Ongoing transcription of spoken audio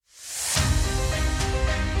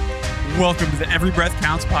Welcome to the Every Breath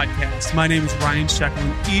Counts podcast. My name is Ryan Sheckle,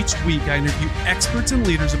 and each week I interview experts and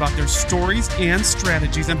leaders about their stories and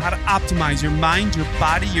strategies on how to optimize your mind, your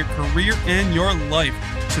body, your career, and your life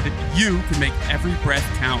so that you can make every breath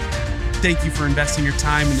count. Thank you for investing your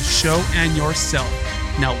time in the show and yourself.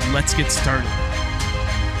 Now let's get started.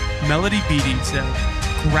 Melody Beattie said,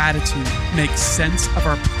 "Gratitude makes sense of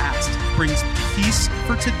our past, brings peace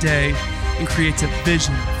for today, and creates a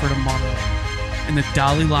vision for tomorrow." And the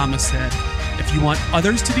Dalai Lama said, "If you want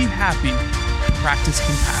others to be happy, practice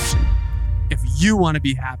compassion. If you want to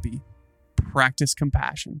be happy, practice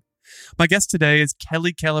compassion." My guest today is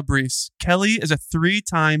Kelly Calabrese. Kelly is a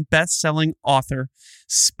 3-time best-selling author,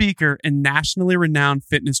 speaker, and nationally renowned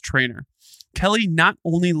fitness trainer. Kelly not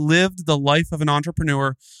only lived the life of an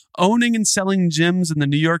entrepreneur, owning and selling gyms in the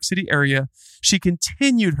New York City area, she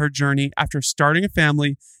continued her journey after starting a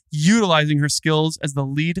family, utilizing her skills as the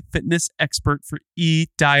lead fitness expert for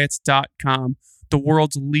eDiets.com, the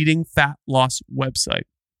world's leading fat loss website.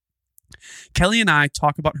 Kelly and I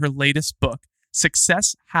talk about her latest book,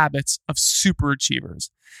 Success Habits of Superachievers,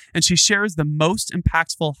 and she shares the most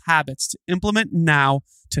impactful habits to implement now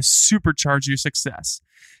to supercharge your success.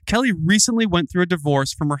 Kelly recently went through a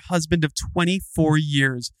divorce from her husband of 24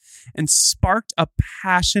 years and sparked a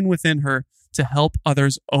passion within her to help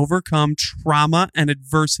others overcome trauma and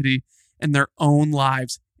adversity in their own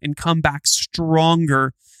lives and come back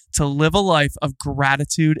stronger to live a life of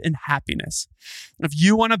gratitude and happiness. If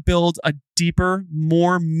you want to build a deeper,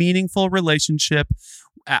 more meaningful relationship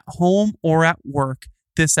at home or at work,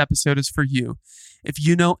 this episode is for you. If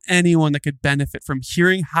you know anyone that could benefit from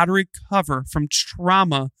hearing how to recover from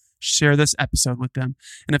trauma, share this episode with them.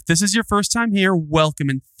 And if this is your first time here, welcome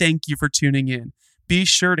and thank you for tuning in. Be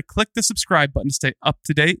sure to click the subscribe button to stay up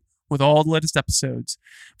to date with all the latest episodes.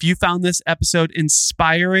 If you found this episode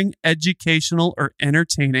inspiring, educational, or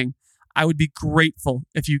entertaining, I would be grateful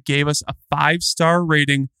if you gave us a 5-star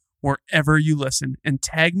rating wherever you listen and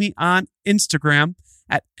tag me on Instagram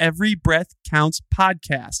at Every Breath Counts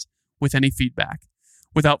Podcast with any feedback.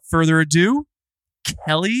 Without further ado,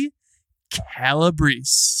 Kelly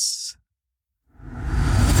Calabrese.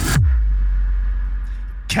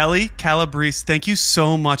 Kelly Calabrese, thank you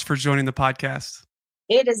so much for joining the podcast.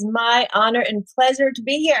 It is my honor and pleasure to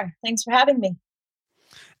be here. Thanks for having me.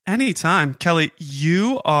 Anytime. Kelly,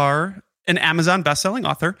 you are an Amazon bestselling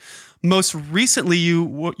author. Most recently,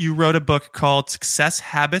 you wrote a book called Success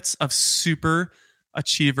Habits of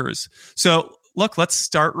Superachievers. So look, let's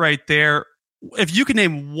start right there. If you can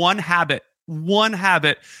name one habit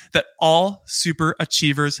that all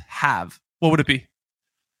superachievers have, what would it be?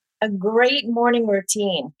 A great morning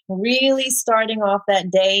routine, really starting off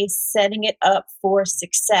that day, setting it up for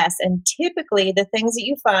success. And typically the things that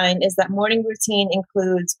you find is that morning routine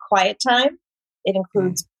includes quiet time. It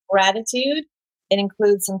includes gratitude. It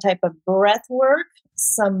includes some type of breath work,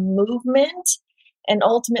 some movement, and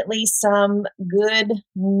ultimately some good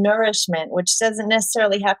nourishment, which doesn't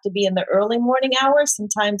necessarily have to be in the early morning hours.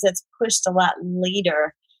 Sometimes it's pushed a lot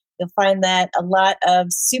later. You'll find that a lot of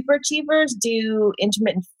superachievers do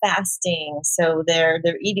intermittent fasting. So they're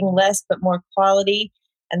eating less but more quality,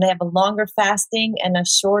 and they have a longer fasting and a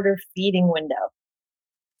shorter feeding window.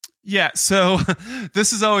 Yeah, so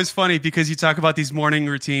this is always funny because you talk about these morning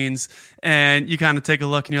routines and you kind of take a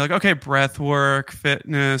look and you're like, okay, breath work,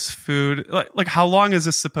 fitness, food. Like how long is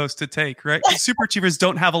this supposed to take, right? Superachievers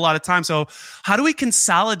don't have a lot of time. So how do we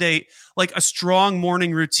consolidate like a strong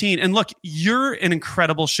morning routine? And look, you're in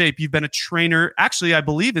incredible shape. You've been a trainer. Actually, I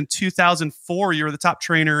believe in 2004, you were the top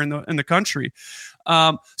trainer in the country.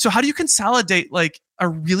 So how do you consolidate like a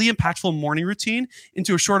really impactful morning routine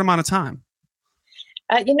into a short amount of time?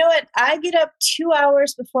 You know what? I get up 2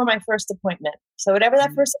 hours before my first appointment. So whatever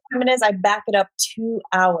that first appointment is, I back it up 2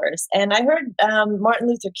 hours. And I heard Martin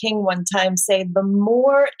Luther King one time say the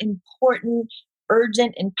more important,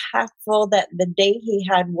 urgent, impactful that the day he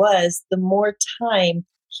had was, the more time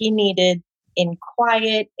he needed in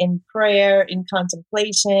quiet, in prayer, in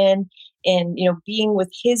contemplation, in being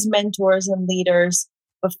with his mentors and leaders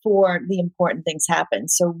before the important things happen.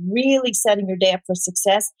 So really setting your day up for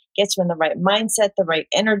success gets you in the right mindset, the right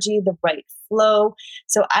energy, the right flow.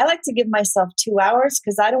 So I like to give myself 2 hours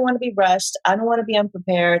because I don't want to be rushed. I don't want to be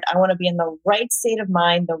unprepared. I want to be in the right state of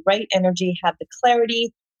mind, the right energy, have the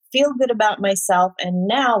clarity, feel good about myself. And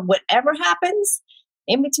now whatever happens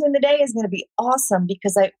in between the day is going to be awesome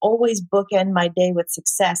because I always bookend my day with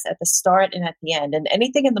success at the start and at the end. And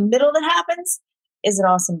anything in the middle that happens is an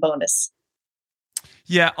awesome bonus.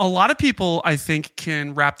 Yeah, a lot of people, I think,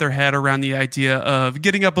 can wrap their head around the idea of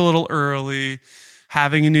getting up a little early,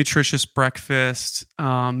 having a nutritious breakfast,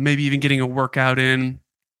 maybe even getting a workout in,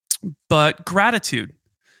 But gratitude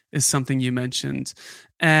is something you mentioned.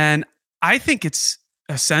 And I think it's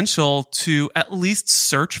essential to at least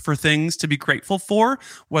search for things to be grateful for,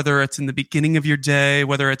 whether it's in the beginning of your day,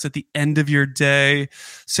 whether it's at the end of your day.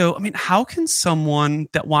 So, I mean, how can someone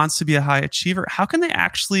that wants to be a high achiever, how can they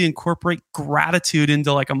actually incorporate gratitude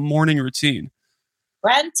into like a morning routine?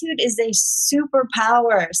 Gratitude is a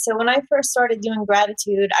superpower. So when I first started doing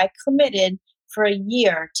gratitude, I committed for a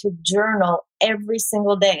year to journal every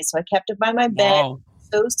single day. So I kept it by my bed, Wow.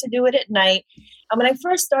 chose to do it at night. And when I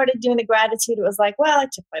first started doing the gratitude, it was like, well, I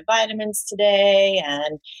took my vitamins today.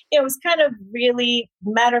 And it was kind of really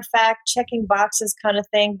matter of fact, checking boxes kind of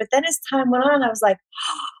thing. But then as time went on, I was like,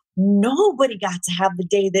 nobody got to have the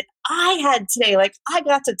day that I had today. Like I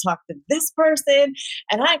got to talk to this person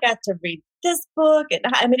and I got to read this book. And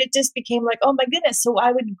I mean, it just became like, oh my goodness. So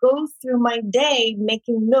I would go through my day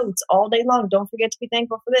making notes all day long. Don't forget to be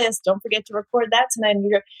thankful for this. Don't forget to record that tonight.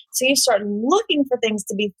 So you start looking for things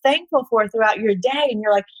to be thankful for throughout your day. And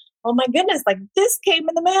you're like, oh my goodness, like this came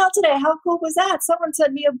in the mail today. How cool was that? Someone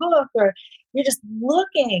sent me a book. Or you're just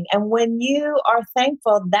looking. And when you are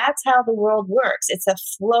thankful, that's how the world works. It's a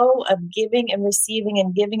flow of giving and receiving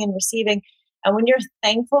and giving and receiving. And when you're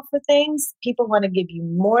thankful for things, people want to give you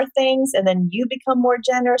more things. And then you become more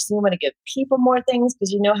generous and you want to give people more things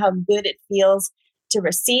because you know how good it feels to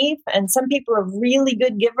receive. And some people are really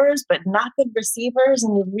good givers, but not good receivers.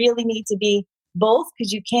 And you really need to be both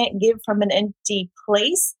because you can't give from an empty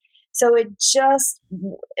place. So just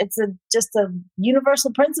a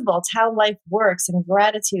universal principle. It's how life works, and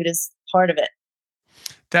gratitude is part of it.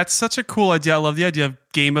 That's such a cool idea. I love the idea of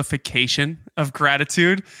gamification of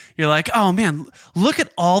gratitude. You're like, oh man, look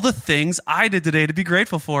at all the things I did today to be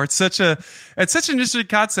grateful for. It's such an interesting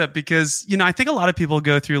concept because, I think a lot of people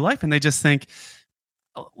go through life and they just think,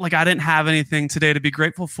 like, I didn't have anything today to be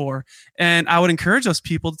grateful for. And I would encourage those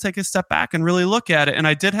people to take a step back and really look at it. And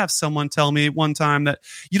I did have someone tell me one time that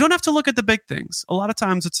you don't have to look at the big things. A lot of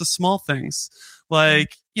times it's the small things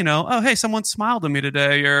like, oh, hey, someone smiled at me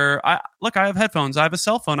today. Or I have headphones. I have a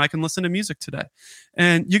cell phone. I can listen to music today.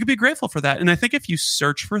 And you could be grateful for that. And I think if you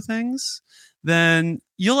search for things, then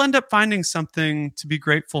you'll end up finding something to be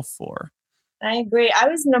grateful for. I agree. I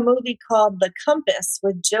was in a movie called The Compass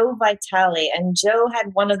with Joe Vitale, and Joe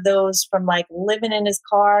had one of those from like living in his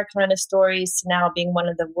car kind of stories to now being one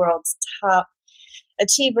of the world's top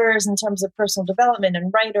achievers in terms of personal development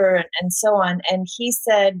and writer and so on. And he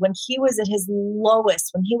said when he was at his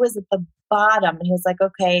lowest, when he was at the bottom, and he was like,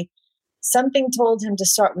 okay, something told him to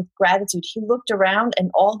start with gratitude. He looked around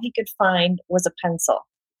and all he could find was a pencil.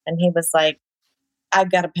 And he was like,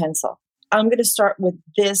 I've got a pencil. I'm going to start with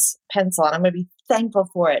this pencil and I'm going to be thankful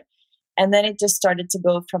for it. And then it just started to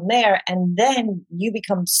go from there. And then you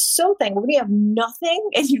become so thankful. When you have nothing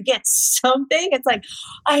and you get something, it's like,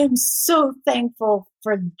 I am so thankful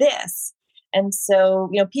for this. And so,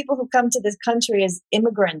 people who come to this country as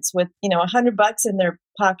immigrants with, $100 in their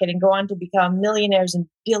pocket and go on to become millionaires and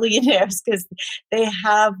billionaires because they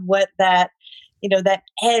have what that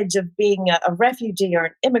edge of being a refugee or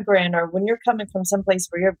an immigrant, or when you're coming from someplace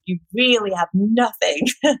where you really have nothing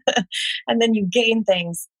and then you gain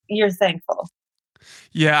things, you're thankful.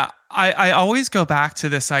 Yeah, I always go back to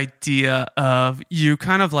this idea of you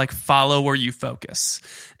kind of like follow where you focus.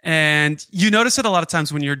 And you notice it a lot of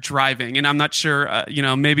times when you're driving. And I'm not sure,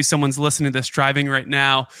 maybe someone's listening to this driving right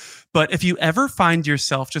now. But if you ever find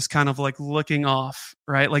yourself just kind of like looking off,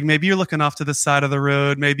 right? Like maybe you're looking off to the side of the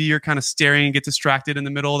road. Maybe you're kind of staring and get distracted in the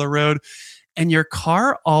middle of the road. And your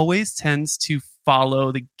car always tends to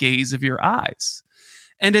follow the gaze of your eyes.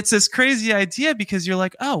 And it's this crazy idea because you're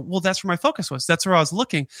like, oh, well, that's where my focus was. That's where I was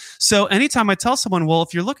looking. So anytime I tell someone, well,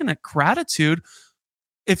 if you're looking at gratitude,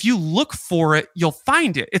 if you look for it, you'll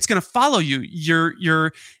find it. It's going to follow you.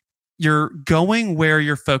 You're going where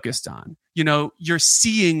you're focused on. You're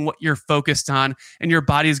seeing what you're focused on and your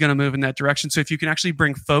body is going to move in that direction. So if you can actually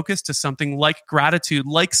bring focus to something like gratitude,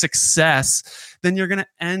 like success, then you're going to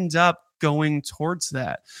end up going towards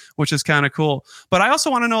that, which is kind of cool. But I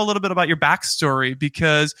also want to know a little bit about your backstory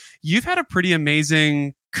because you've had a pretty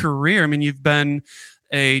amazing career. I mean, you've been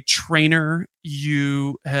a trainer,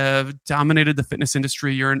 you have dominated the fitness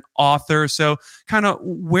industry, you're an author. So kind of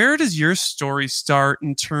where does your story start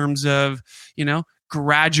in terms of,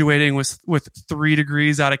 graduating with 3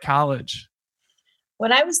 degrees out of college?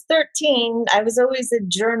 When I was 13, I was always a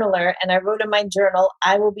journaler, and I wrote in my journal,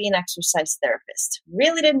 I will be an exercise therapist.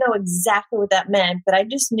 Really didn't know exactly what that meant, but I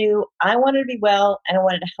just knew I wanted to be well and I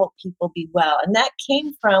wanted to help people be well. And that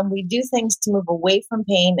came from, we do things to move away from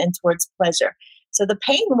pain and towards pleasure. So the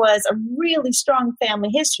pain was a really strong family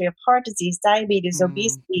history of heart disease, diabetes,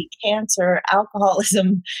 obesity, cancer,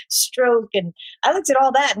 alcoholism, stroke. And I looked at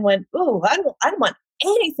all that and went, ooh, I don't want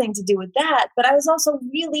anything to do with that. But I was also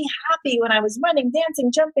really happy when I was running,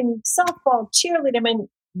 dancing, jumping, softball, cheerleading, I mean,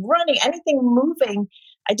 running, anything moving.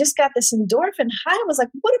 I just got this endorphin high. I was like,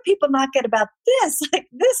 what do people not get about this? Like,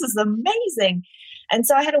 this is amazing. And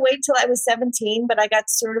so I had to wait till I was 17, but I got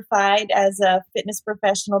certified as a fitness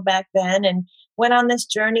professional back then and went on this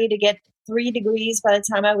journey to get 3 degrees by the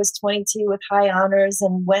time I was 22 with high honors,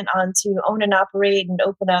 and went on to own and operate and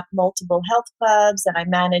open up multiple health clubs. And I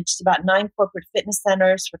managed about 9 corporate fitness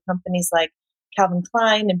centers for companies like Calvin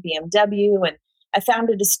Klein and BMW. And I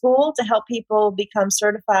founded a school to help people become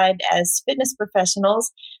certified as fitness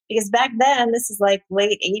professionals, because back then, this is like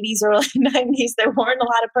late 80s, early 90s, there weren't a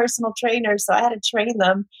lot of personal trainers, so I had to train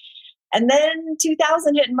them. And then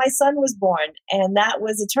 2000 hit and my son was born. And that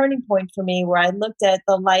was a turning point for me, where I looked at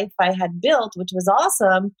the life I had built, which was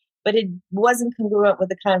awesome, but it wasn't congruent with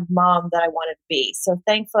the kind of mom that I wanted to be. So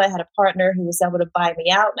thankfully, I had a partner who was able to buy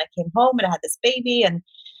me out, and I came home and I had this baby, and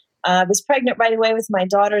I was pregnant right away with my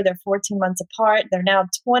daughter. They're 14 months apart. They're now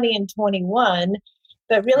 20 and 21,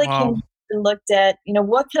 but really came and looked at,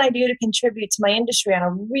 what can I do to contribute to my industry on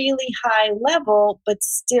a really high level, but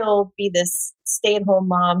still be this stay-at-home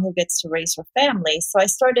mom who gets to raise her family. So I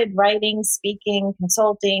started writing, speaking,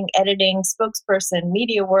 consulting, editing, spokesperson,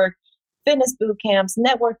 media work, fitness boot camps,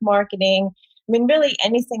 network marketing. I mean, really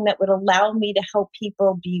anything that would allow me to help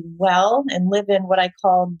people be well and live in what I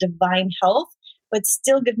call divine health, but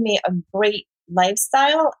still give me a great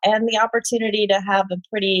lifestyle and the opportunity to have a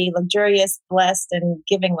pretty luxurious, blessed, and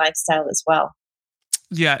giving lifestyle as well.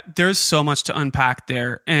 Yeah, there's so much to unpack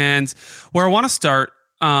there. And where I want to start,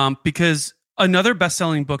 because another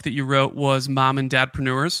best-selling book that you wrote was Mom and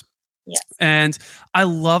Dadpreneurs. Yes. And I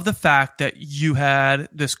love the fact that you had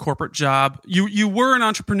this corporate job. You were an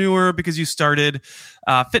entrepreneur because you started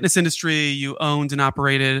fitness industry. You owned and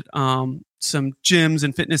operated some gyms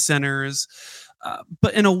and fitness centers.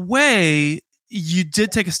 But in a way, you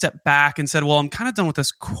did take a step back and said, well, I'm kind of done with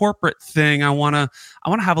this corporate thing. I want to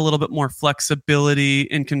have a little bit more flexibility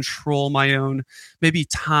and control my own, maybe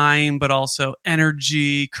time, but also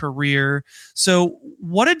energy, career. So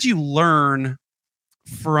what did you learn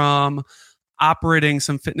from operating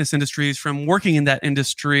some fitness industries, from working in that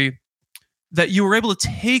industry, that you were able to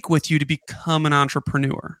take with you to become an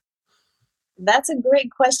entrepreneur? That's a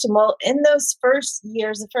great question. Well, in those first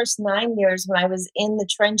years, the first 9 years when I was in the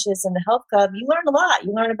trenches in the health club, you learn a lot.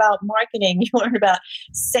 You learn about marketing, you learn about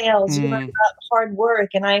sales, you learn about hard work.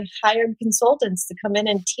 And I hired consultants to come in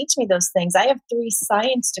and teach me those things. I have 3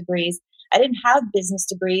 science degrees. I didn't have business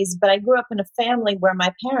degrees, but I grew up in a family where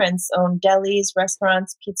my parents owned delis,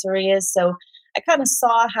 restaurants, pizzerias. So I kind of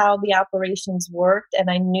saw how the operations worked,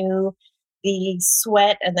 and I knew the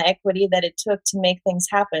sweat and the equity that it took to make things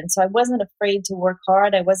happen. So I wasn't afraid to work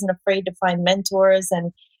hard. I wasn't afraid to find mentors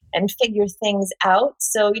and figure things out.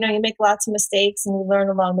 So, you make lots of mistakes and you learn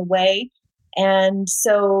along the way. And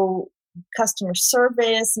so customer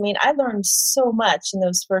service, I learned so much in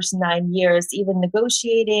those first 9 years. Even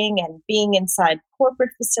negotiating and being inside corporate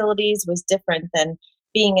facilities was different than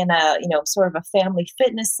being in a, sort of a family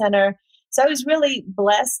fitness center. So I was really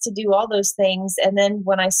blessed to do all those things. And then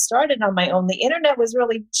when I started on my own, the internet was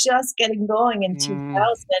really just getting going in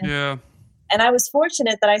 2000. Yeah. And I was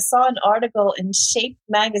fortunate that I saw an article in Shape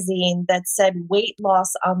magazine that said weight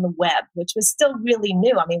loss on the web, which was still really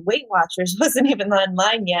new. Weight Watchers wasn't even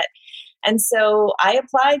online yet. And so I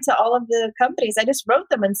applied to all of the companies. I just wrote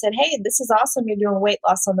them and said, hey, this is awesome. You're doing weight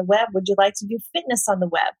loss on the web. Would you like to do fitness on the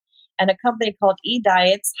web? And a company called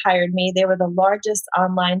eDiets hired me. They were the largest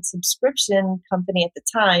online subscription company at the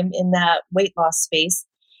time in that weight loss space.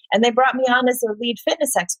 And they brought me on as their lead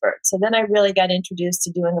fitness expert. So then I really got introduced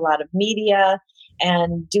to doing a lot of media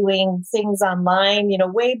and doing things online,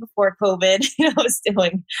 way before COVID. I was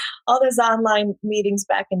doing all those online meetings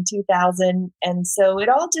back in 2000. And so it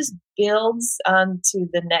all just builds onto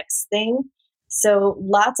the next thing. So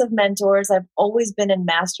lots of mentors. I've always been in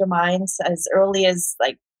masterminds as early as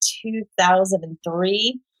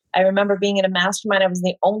 2003. I remember being in a mastermind. I was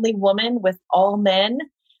the only woman with all men,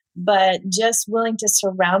 but just willing to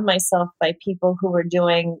surround myself by people who were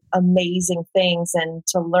doing amazing things and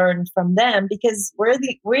to learn from them, because we're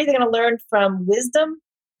either going to learn from wisdom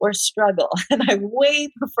or struggle. And I way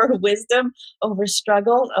prefer wisdom over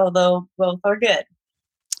struggle, although both are good.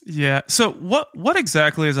 Yeah. So what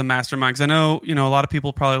exactly is a mastermind? Because I know, a lot of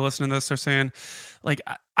people probably listening to this are saying,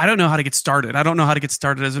 I don't know how to get started. I don't know how to get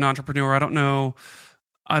started as an entrepreneur. I don't know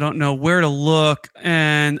I don't know where to look.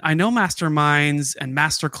 And I know masterminds and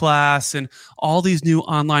masterclass and all these new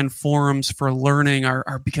online forums for learning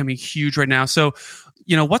are becoming huge right now. So,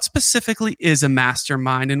 what specifically is a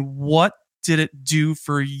mastermind, and what did it do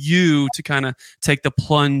for you to kind of take the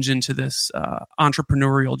plunge into this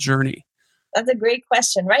entrepreneurial journey? That's a great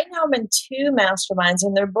question. Right now, I'm in 2 masterminds,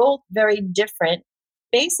 and they're both very different.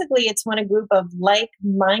 Basically, it's when a group of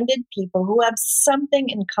like-minded people who have something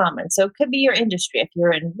in common. So it could be your industry. If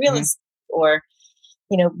you're in real estate or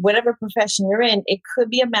whatever profession you're in, it could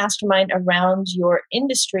be a mastermind around your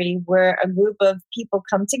industry where a group of people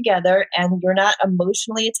come together and you're not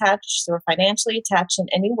emotionally attached or financially attached in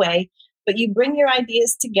any way, but you bring your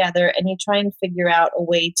ideas together and you try and figure out a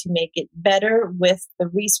way to make it better with the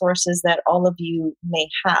resources that all of you may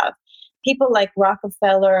have. People like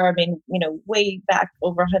Rockefeller, way back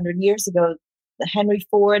over 100 years ago, Henry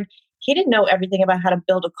Ford, he didn't know everything about how to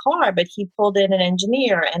build a car, but he pulled in an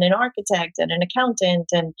engineer and an architect and an accountant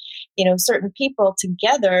and, certain people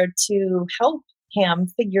together to help him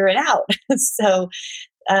figure it out. So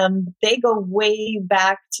they go way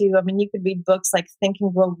back to, you could read books like Think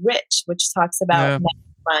and Grow Rich, which talks about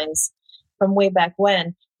masterminds from way back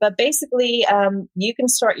when. But basically, you can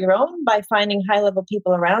start your own by finding high-level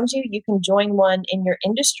people around you. You can join one in your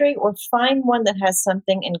industry or find one that has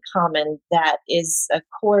something in common that is a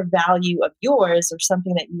core value of yours or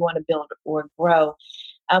something that you want to build or grow.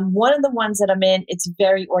 One of the ones that I'm in, it's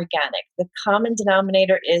very organic. The common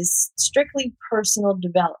denominator is strictly personal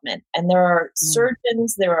development. And there are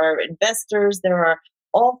surgeons, there are investors, there are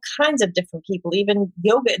all kinds of different people, even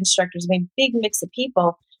yoga instructors, big mix of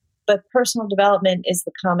people. But personal development is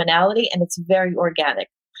the commonality, and it's very organic.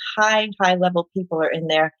 High level people are in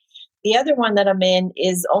there. The other one that I'm in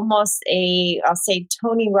is almost I'll say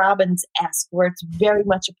Tony Robbins-esque, where it's very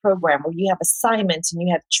much a program where you have assignments and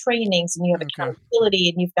you have trainings and you have accountability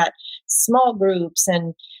and you've got small groups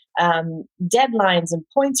and deadlines and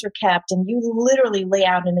points are kept, and you literally lay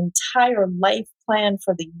out an entire life plan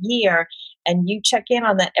for the year, and you check in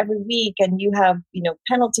on that every week, and you have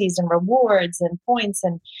penalties and rewards and points,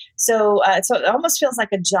 and so it almost feels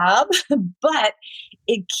like a job, but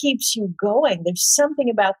it keeps you going. There's something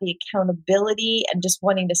about the accountability and just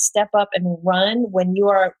wanting to step up and run when you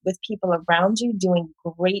are with people around you doing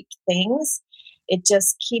great things. It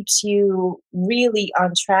just keeps you really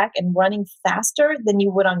on track and running faster than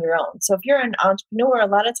you would on your own. So if you're an entrepreneur, a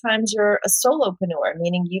lot of times you're a solopreneur,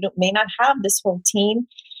 meaning you may not have this whole team.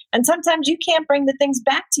 And sometimes you can't bring the things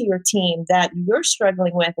back to your team that you're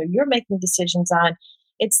struggling with or you're making decisions on.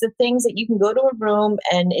 It's the things that you can go to a room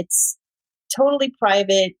and it's totally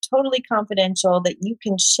private, totally confidential, that you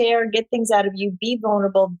can share, get things out of you, be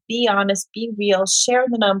vulnerable, be honest, be real, share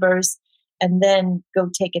the numbers, and then go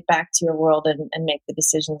take it back to your world and make the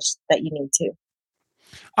decisions that you need to.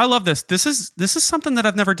 I love this. This is something that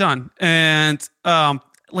I've never done. And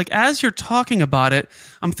as you're talking about it,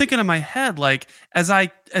 I'm thinking in my head, as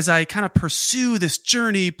I kind of pursue this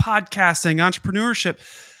journey, podcasting, entrepreneurship,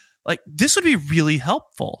 this would be really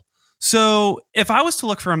helpful. So if I was to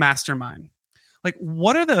look for a mastermind,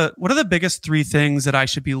 what are the biggest 3 things that I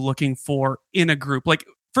should be looking for in a group?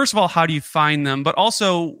 First of all, how do you find them? But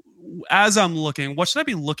also, as I'm looking, what should I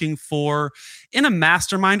be looking for in a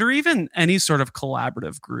mastermind or even any sort of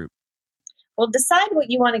collaborative group? Well, decide what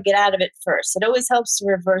you want to get out of it first. It always helps to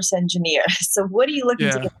reverse engineer. So what are you looking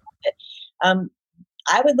to get out of it?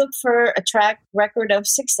 I would look for a track record of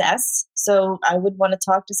success. So I would want to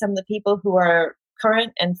talk to some of the people who are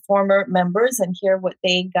current and former members and hear what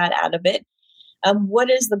they got out of it.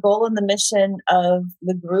 What is the goal and the mission of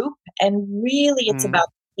the group? And really, it's about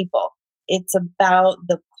people. It's about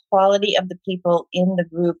the quality of the people in the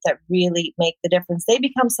group that really make the difference. They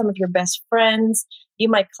become some of your best friends. You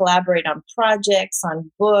might collaborate on projects,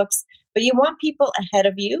 on books, but you want people ahead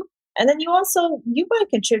of you. And then you might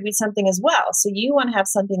contribute something as well. So you want to have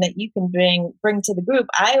something that you can bring to the group.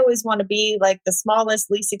 I always want to be like the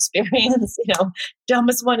smallest, least experienced,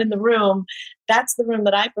 dumbest one in the room. That's the room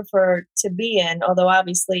that I prefer to be in. Although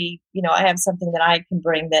obviously, I have something that I can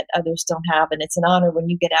bring that others don't have. And it's an honor when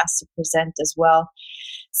you get asked to present as well.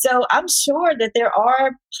 So I'm sure that there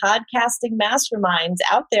are podcasting masterminds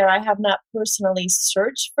out there. I have not personally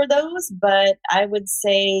searched for those, but I would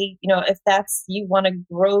say, if that's you want to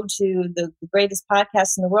grow to the greatest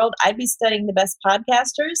podcast in the world, I'd be studying the best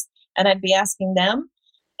podcasters and I'd be asking them.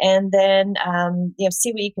 And then,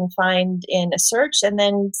 see what you can find in a search, and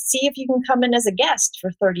then see if you can come in as a guest for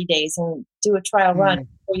 30 days and do a trial run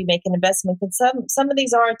before you make an investment. Because some of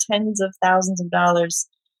these are tens of thousands of dollars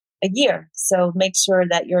a year. So make sure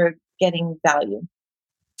that you're getting value.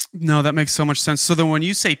 No, that makes so much sense. So then when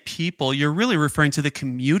you say people, you're really referring to the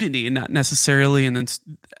community and not necessarily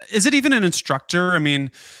is it even an instructor? I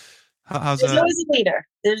mean, how's There's that? always a leader.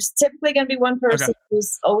 There's typically going to be one Okay. person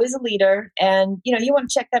who's always a leader. And, you want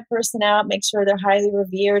to check that person out, make sure they're highly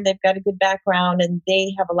revered, they've got a good background, and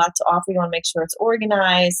they have a lot to offer. You want to make sure it's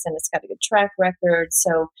organized and it's got a good track record.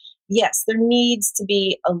 So, yes, there needs to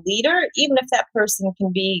be a leader. Even if that person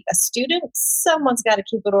can be a student, someone's got to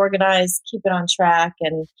keep it organized, keep it on track,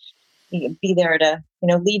 and be there to,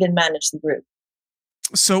 lead and manage the group.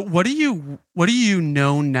 So what do you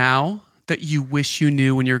know now that you wish you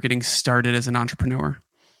knew when you were getting started as an entrepreneur?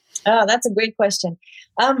 Oh, that's a great question.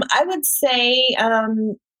 I would say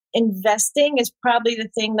investing is probably the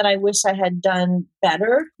thing that I wish I had done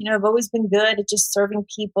better. I've always been good at just serving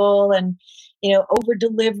people and, over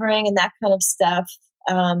delivering and that kind of stuff.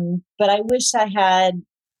 But I wish I had,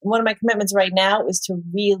 one of my commitments right now is to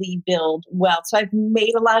really build wealth. So I've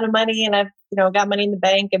made a lot of money and I've, got money in the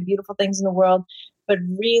bank and beautiful things in the world, but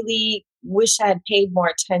really wish I had paid more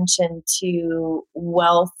attention to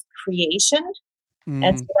wealth creation.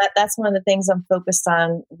 And so that's one of the things I'm focused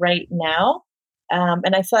on right now.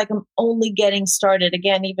 And I feel like I'm only getting started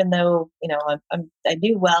again, even though, I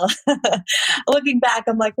do well. Looking back,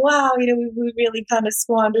 I'm like, wow, we really kind of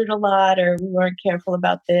squandered a lot, or we weren't careful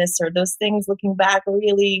about this, or those things looking back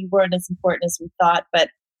really weren't as important as we thought. But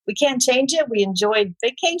we can't change it. We enjoyed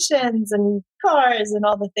vacations and cars and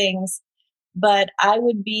all the things. But I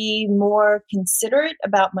would be more considerate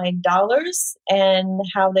about my dollars and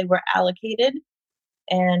how they were allocated.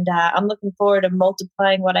 And I'm looking forward to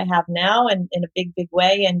multiplying what I have now and in a big, big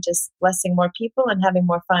way, and just blessing more people and having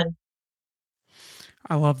more fun.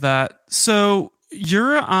 I love that. So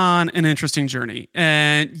you're on an interesting journey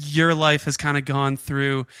and your life has kind of gone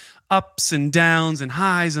through ups and downs and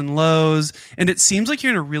highs and lows. And it seems like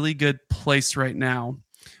you're in a really good place right now.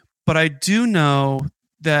 But I do know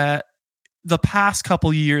that the past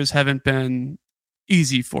couple years haven't been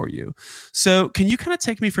easy for you. So can you kind of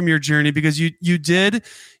take me from your journey? Because you did,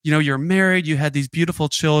 you're married, you had these beautiful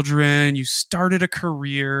children, you started a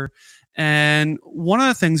career. And one of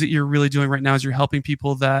the things that you're really doing right now is you're helping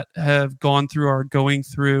people that have gone through or are going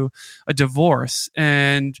through a divorce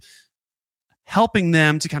and helping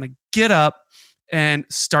them to kind of get up and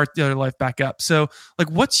start their life back up. So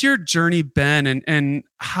what's your journey been and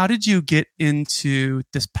how did you get into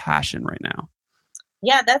this passion right now?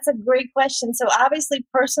 Yeah, that's a great question. So obviously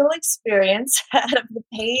personal experience, out of the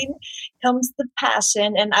pain comes the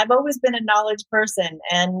passion. And I've always been a knowledge person.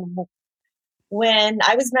 And when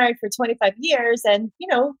I was married for 25 years and,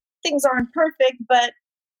 things aren't perfect, but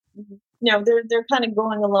they're kind of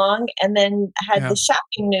going along. And then I had the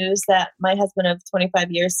shocking news that my husband of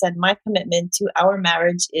 25 years said, my commitment to our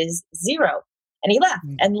marriage is zero. And he left.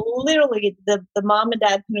 And literally the Mom and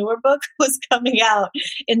Dadpreneur book was coming out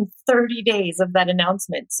in 30 days of that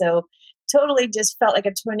announcement. So totally just felt like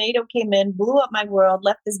a tornado came in, blew up my world,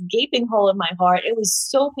 left this gaping hole in my heart. It was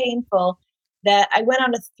so painful that I went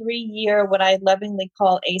on a 3-year, what I lovingly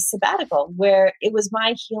call a sabbatical, where it was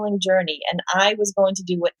my healing journey. And I was going to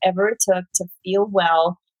do whatever it took to feel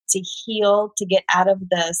well, to heal, to get out of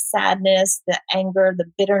the sadness, the anger,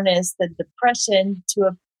 the bitterness, the depression, to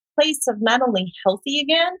a place of not only healthy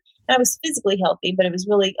again, and I was physically healthy, but it was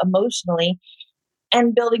really emotionally,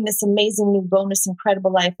 and building this amazing new bonus,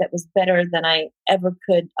 incredible life that was better than I ever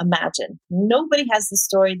could imagine. Nobody has the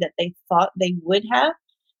story that they thought they would have.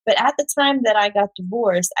 But at the time that I got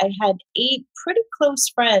divorced, I had 8 pretty close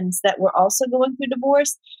friends that were also going through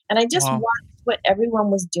divorce. And I just watched what everyone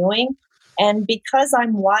was doing. And because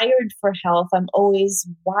I'm wired for health, I'm always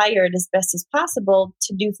wired as best as possible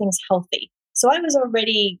to do things healthy. So I was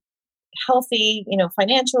already healthy,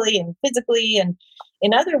 financially and physically and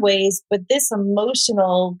in other ways, but this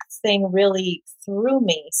emotional thing really threw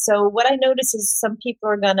me. So what I noticed is some people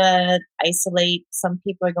are going to isolate. Some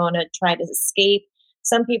people are going to try to escape.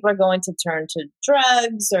 Some people are going to turn to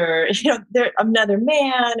drugs or, they're another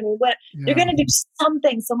man. I mean, they're going to do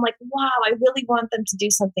something. So I'm like, wow, I really want them to do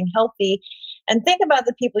something healthy. And think about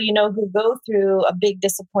the people, who go through a big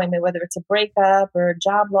disappointment, whether it's a breakup or a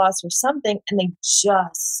job loss or something, and they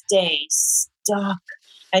just stay stuck.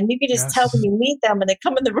 And you can just tell when you meet them and they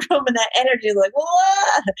come in the room and that energy is like,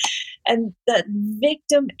 whoa. And the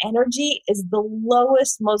victim energy is the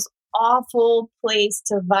lowest, most awful place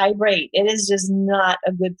to vibrate. It is just not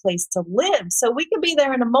a good place to live. So we could be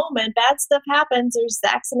there in a moment. Bad stuff happens. There's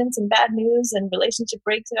accidents and bad news and relationship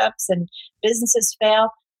breakups and businesses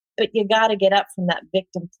fail. But you got to get up from that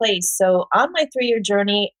victim place. So on my 3-year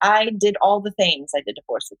journey, I did all the things. I did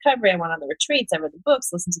divorce recovery. I went on the retreats. I read the books,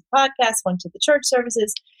 listened to the podcasts, went to the church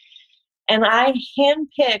services. And I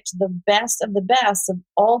handpicked the best of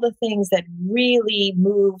all the things that really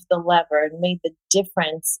moved the lever and made the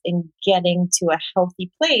difference in getting to a healthy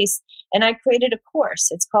place. And I created a course.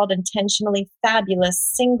 It's called Intentionally Fabulous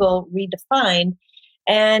Single Redefined.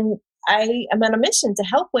 And I am on a mission to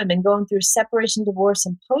help women going through separation, divorce,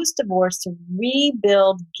 and post-divorce to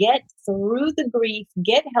rebuild, get through the grief,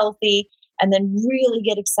 get healthy, and then really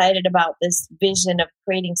get excited about this vision of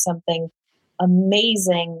creating something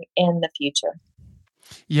amazing in the future.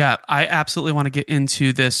 Yeah, I absolutely want to get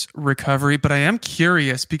into this recovery, but I am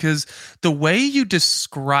curious because the way you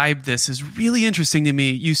describe this is really interesting to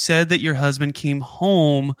me. You said that your husband came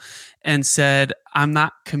home and said, I'm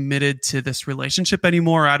not committed to this relationship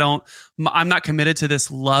anymore. I'm not committed to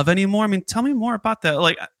this love anymore. I mean, tell me more about that.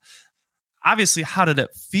 Like, obviously, how did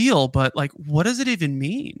it feel? But like, what does it even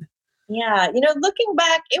mean? Yeah, looking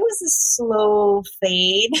back, it was a slow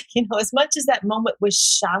fade. As much as that moment was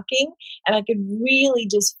shocking and I could really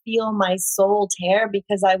just feel my soul tear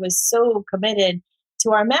because I was so committed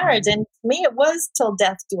to our marriage. And to me, it was till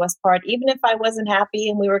death do us part, even if I wasn't happy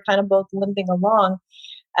and we were kind of both limping along.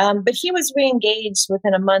 But he was reengaged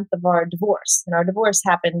within a month of our divorce. And our divorce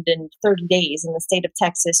happened in 30 days. In the state of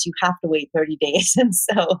Texas, you have to wait 30 days. And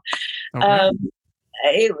so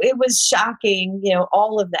it was shocking,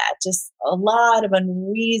 all of that, just a lot of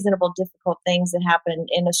unreasonable, difficult things that happen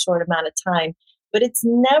in a short amount of time. But it's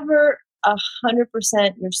never 100%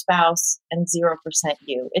 your spouse and 0%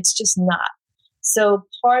 you. It's just not. So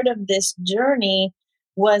part of this journey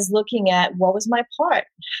was looking at what was my part?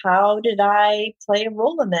 How did I play a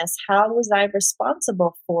role in this? How was I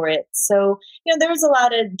responsible for it? So, there was a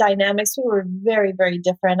lot of dynamics. We were very, very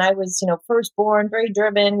different. I was, firstborn, very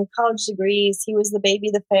driven, college degrees. He was the baby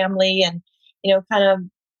of the family and, kind of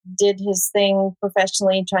did his thing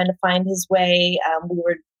professionally, trying to find his way. We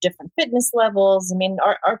were different fitness levels. I mean,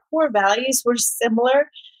 our core values were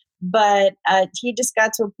similar, but he just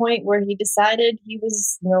got to a point where he decided he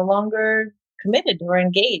was no longer committed or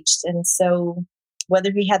engaged. And so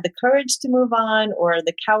whether he had the courage to move on or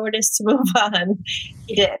the cowardice to move on,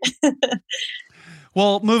 he did.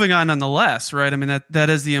 Well, moving on nonetheless, right? I mean, that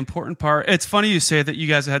is the important part. It's funny you say that you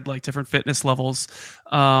guys had like different fitness levels.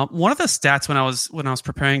 One of the stats when I was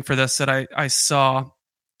preparing for this that I saw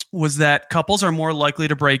was that couples are more likely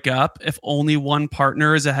to break up if only one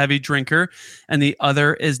partner is a heavy drinker and the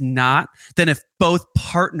other is not, than if both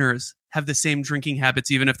partners have the same drinking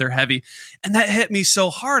habits, even if they're heavy. And that hit me so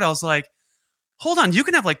hard. I was like, hold on, you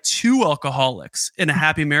can have like two alcoholics in a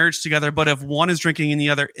happy marriage together, but if one is drinking and the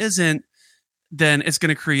other isn't, then it's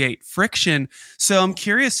going to create friction. So I'm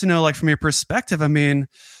curious to know, like, from your perspective, I mean,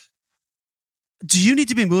 do you need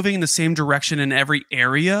to be moving in the same direction in every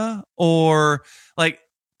area? Or like,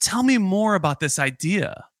 tell me more about this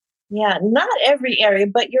idea. Yeah, not every area,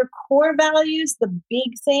 but your core values, the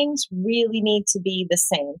big things really need to be the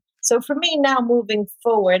same. So for me now moving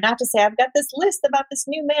forward, not to say I've got this list about this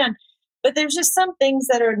new man, but there's just some things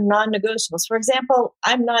that are non-negotiables. For example,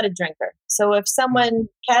 I'm not a drinker. So if someone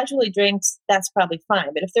casually drinks, that's probably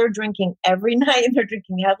fine. But if they're drinking every night and they're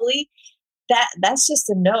drinking heavily, that's just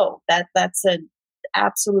a no. That's an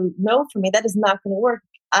absolute no for me. That is not going to work.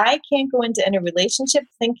 I can't go into any relationship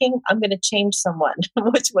thinking I'm going to change someone,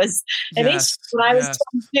 which was an issue when I was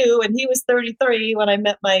 22 and he was 33 when I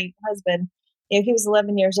met my husband. He was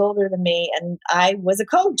 11 years older than me and I was a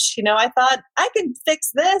coach. I thought I can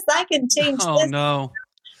fix this. I can change this. Oh, no.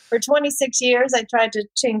 For 26 years, I tried to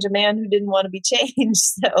change a man who didn't want to be changed.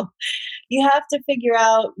 So you have to figure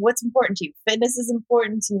out what's important to you. Fitness is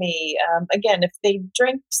important to me. Again, if they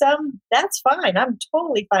drink some, that's fine. I'm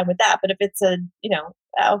totally fine with that. But if it's a,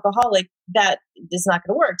 alcoholic, that is not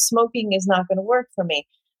going to work. Smoking is not going to work for me.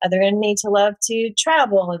 They're going to need to love to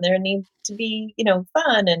travel and they're going to need to be,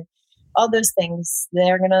 fun and all those things.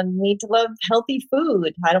 They're going to need to love healthy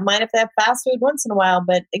food. I don't mind if they have fast food once in a while,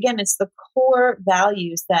 but again, it's the core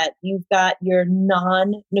values that you've got your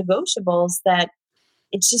non-negotiables that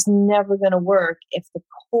it's just never going to work if the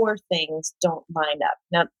core things don't line up.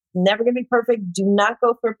 Now, never going to be perfect. Do not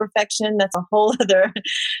go for perfection. That's a whole other,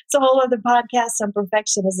 it's a whole other podcast on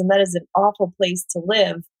perfectionism. That is an awful place to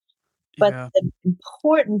live. But the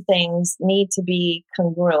important things need to be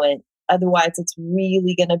congruent. Otherwise, it's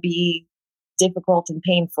really going to be difficult and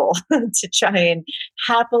painful to try and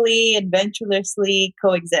happily, adventurously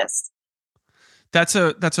coexist. That's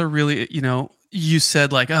a really, you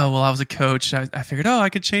said like, oh, well, I was a coach. I figured, I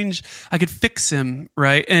could fix him.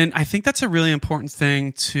 Right. And I think that's a really important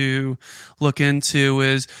thing to look into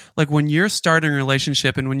is like when you're starting a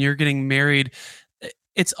relationship and when you're getting married,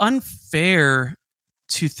 it's unfair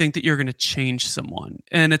to think that you're going to change someone.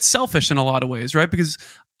 And it's selfish in a lot of ways, right? Because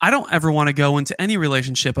I don't ever want to go into any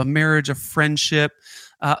relationship, a marriage, a friendship,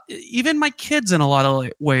 even my kids in a lot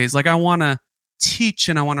of ways. Like I want to teach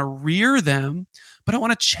and I want to rear them, but I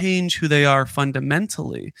want to change who they are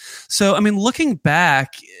fundamentally. So, I mean, looking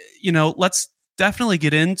back, let's definitely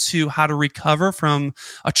get into how to recover from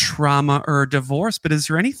a trauma or a divorce. But is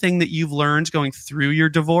there anything that you've learned going through your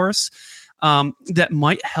divorce that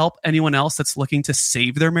might help anyone else that's looking to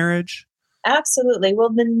save their marriage? Absolutely. Well,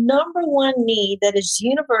 the number one need that is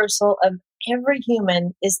universal of every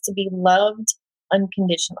human is to be loved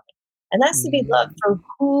unconditionally. And that's to be loved for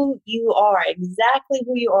who you are, exactly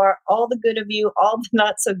who you are, all the good of you, all the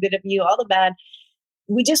not so good of you, all the bad.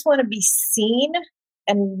 We just want to be seen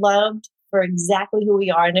and loved for exactly who we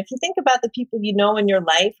are. And if you think about the people you know in your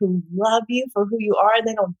life who love you for who you are,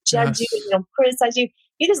 they don't judge you, they don't criticize you.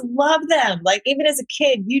 You just love them. Like even as a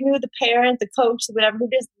kid, you knew the parent, the coach, whatever, who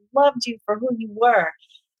just loved you for who you were.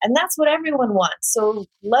 And that's what everyone wants. So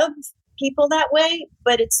love people that way,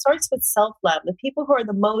 but it starts with self-love. The people who are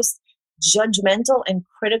the most judgmental and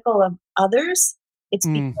critical of others, it's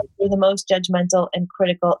because they're the most judgmental and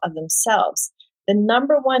critical of themselves. The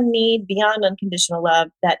number one need beyond unconditional love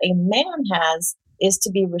that a man has is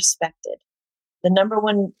to be respected. The number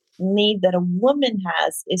one need that a woman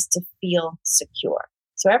has is to feel secure.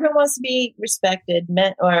 So everyone wants to be respected,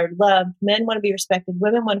 men or loved. Men want to be respected.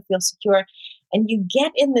 Women want to feel secure. And you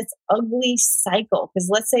get in this ugly cycle. Because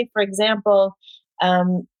let's say, for example,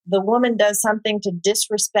 the woman does something to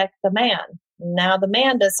disrespect the man. Now the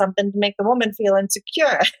man does something to make the woman feel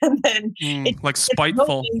insecure. And then it's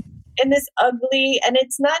spiteful. And this ugly, and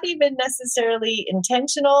it's not even necessarily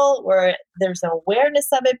intentional or there's no awareness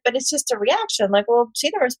of it, but it's just a reaction. Like, well, she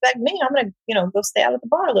didn't respect me. I'm going to, go stay out at the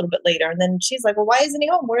bar a little bit later. And then she's like, well, why isn't he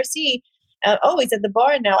home? Where's he? Oh, he's at the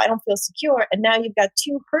bar now. I don't feel secure. And now you've got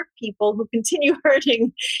two hurt people who continue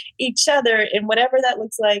hurting each other in whatever that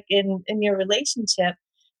looks like in your relationship.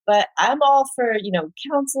 But I'm all for,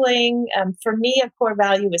 counseling. For me, a core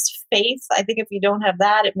value is faith. I think if you don't have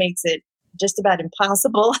that, it makes it just about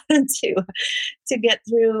impossible to get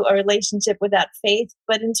through a relationship without faith.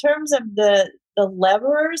 But in terms of the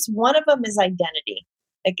leverers, one of them is identity.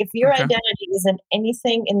 Like if your identity isn't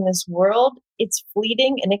anything in this world, it's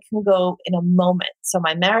fleeting and it can go in a moment. So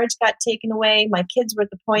my marriage got taken away. My kids were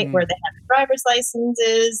at the point where they had driver's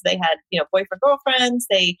licenses. They had, boyfriend, girlfriends.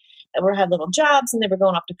 They had little jobs and they were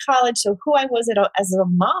going off to college. So who I was as a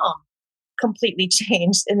mom completely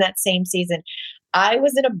changed in that same season. I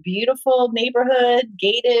was in a beautiful neighborhood,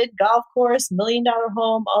 gated golf course, $1 million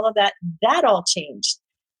home, all of that. That all changed.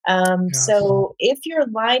 So if you're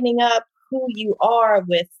lining up who you are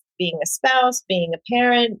with being a spouse, being a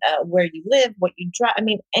parent, where you live, what you drive,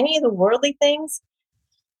 any of the worldly things,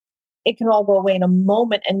 it can all go away in a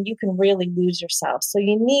moment and you can really lose yourself. So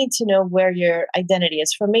you need to know where your identity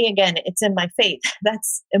is. For me, again, it's in my faith.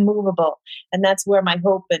 That's immovable. And that's where my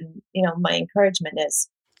hope and, my encouragement is.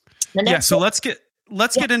 So let's get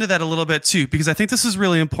into that a little bit too, because I think this is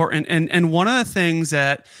really important. And one of the things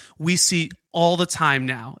that we see all the time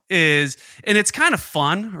now is, and it's kind of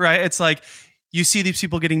fun, right? It's like you see these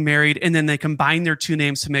people getting married and then they combine their two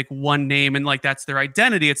names to make one name. And like, that's their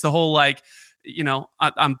identity. It's the whole, like,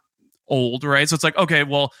 I'm old, right? So it's like, okay,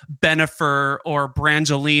 well, Bennifer or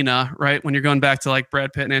Brangelina, right? When you're going back to like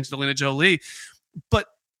Brad Pitt and Angelina Jolie. But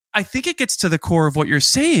I think it gets to the core of what you're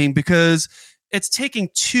saying, because it's taking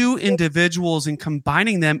two individuals and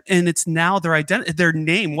combining them, and it's now their identity, their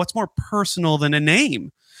name. What's more personal than a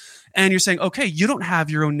name? And you're saying, okay, you don't have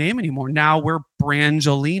your own name anymore. Now we're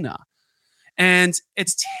Brangelina. And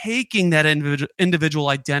it's taking that individual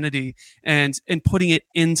identity and putting it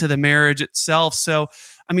into the marriage itself. So,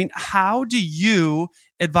 how do you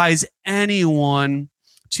advise anyone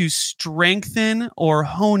to strengthen or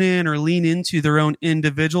hone in or lean into their own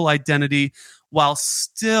individual identity while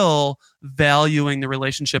still valuing the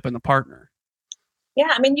relationship and the partner?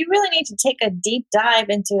 Yeah, you really need to take a deep dive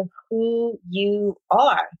into who you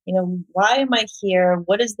are. Why am I here?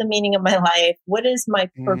 What is the meaning of my life? What is my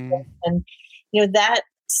purpose? And, that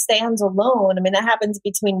stands alone. That happens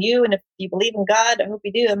between you. And if you believe in God, I hope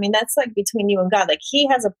you do. That's like between you and God. Like he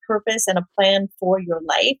has a purpose and a plan for your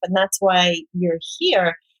life. And that's why you're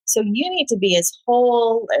here. So you need to be as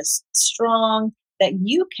whole, as strong that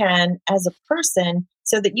you can as a person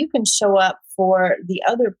so that you can show up for the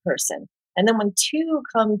other person. And then when two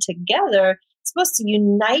come together, it's supposed to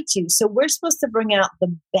unite you. So we're supposed to bring out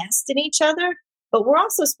the best in each other, but we're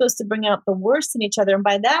also supposed to bring out the worst in each other. And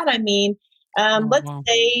by that, I mean, let's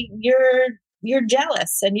say you're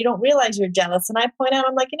jealous and you don't realize you're jealous. And I point out,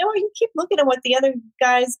 I'm like, you keep looking at what the other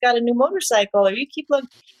guy's got a new motorcycle, or you keep looking,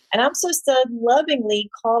 and I'm supposed to lovingly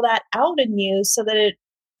call that out in you so that it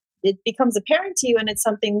it becomes apparent to you, and it's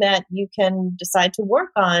something that you can decide to work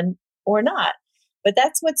on or not. But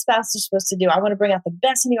that's what spouses are supposed to do. I want to bring out the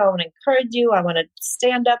best in you. I want to encourage you. I want to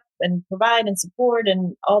stand up and provide and support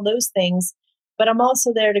and all those things. But I'm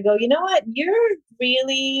also there to go, you know what? You're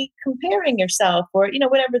really comparing yourself, or,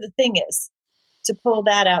 whatever the thing is, to pull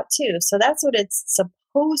that out too. So that's what it's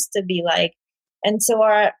supposed to be like. And so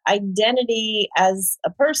our identity as a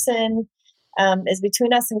person is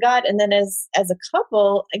between us and God. And then as a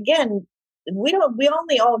couple, again, we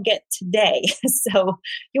only all get today. So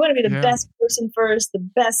you want to be the best person first, the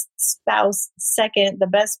best spouse second, the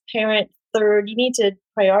best parent third. You need to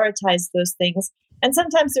prioritize those things. And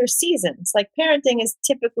sometimes there's seasons. Like parenting is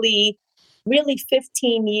typically really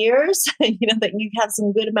 15 years, that you have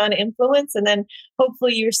some good amount of influence. And then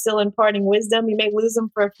hopefully you're still imparting wisdom. You may lose them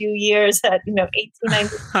for a few years at, 18, 19,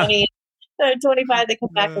 20, 25, they come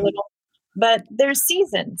back a little. But there's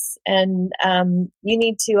seasons, and you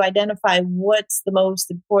need to identify what's the most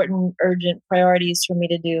important, urgent priorities for me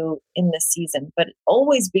to do in this season. But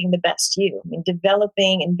always being the best you. I mean,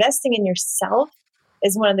 investing in yourself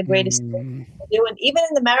is one of the greatest things to do. And even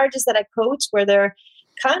in the marriages that I coach, where they're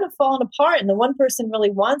kind of falling apart and the one person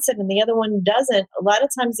really wants it and the other one doesn't, a lot of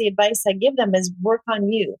times the advice I give them is work on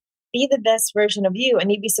you. Be the best version of you. And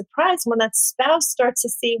you'd be surprised when that spouse starts to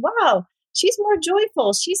see, wow, she's more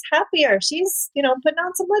joyful. She's happier. She's, putting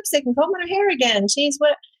on some lipstick and combing her hair again. She's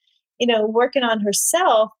working on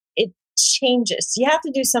herself. It changes. You have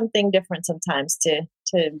to do something different sometimes to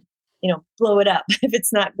blow it up if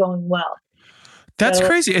it's not going well. That's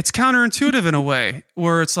crazy. It's counterintuitive in a way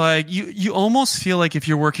where it's like you almost feel like if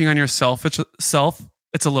you're working on yourself,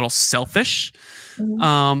 it's a little selfish.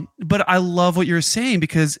 Mm-hmm. But I love what you're saying,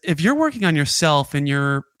 because if you're working on yourself and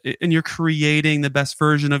you're creating the best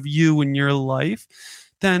version of you in your life,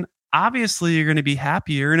 then obviously you're going to be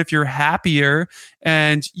happier. And if you're happier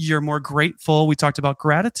and you're more grateful, we talked about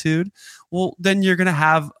gratitude, well, then you're going to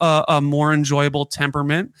have a more enjoyable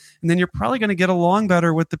temperament. And then you're probably going to get along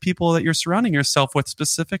better with the people that you're surrounding yourself with,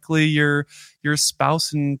 specifically your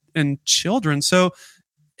spouse and children. So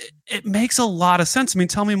it makes a lot of sense. I mean,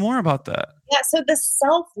 tell me more about that. Yeah. So the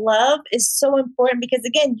self-love is so important, because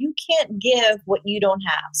again, you can't give what you don't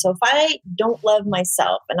have. So if I don't love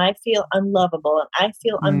myself and I feel unlovable and I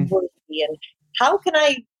feel unworthy, and how can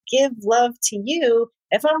I give love to you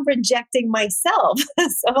if I'm rejecting myself?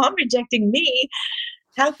 So I'm rejecting me.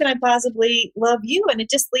 How can I possibly love you? And it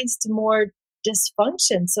just leads to more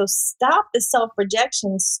dysfunction. So stop the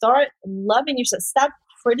self-rejection. Start loving yourself. Stop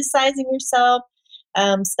criticizing yourself.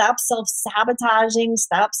 Stop self-sabotaging,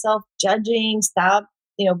 stop self-judging, stop,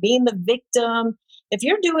 being the victim. If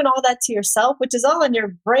you're doing all that to yourself, which is all in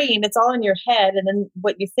your brain, it's all in your head. And then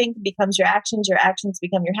what you think becomes your actions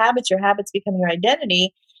become your habits become your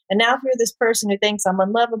identity. And now if you're this person who thinks I'm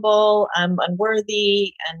unlovable, I'm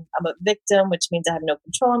unworthy, and I'm a victim, which means I have no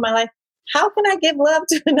control in my life, how can I give love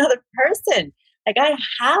to another person? Like, I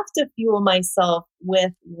have to fuel myself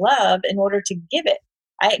with love in order to give it.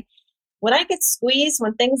 When I get squeezed,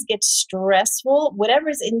 when things get stressful,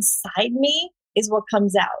 whatever's inside me is what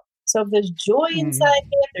comes out. So if there's joy inside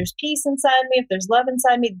me, if there's peace inside me, if there's love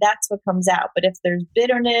inside me, that's what comes out. But if there's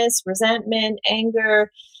bitterness, resentment,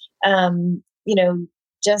 anger,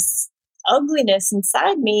 just ugliness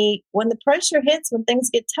inside me, when the pressure hits, when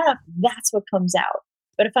things get tough, that's what comes out.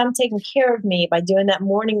 But if I'm taking care of me by doing that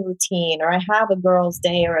morning routine, or I have a girl's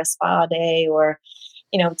day or a spa day, or,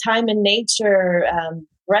 time in nature,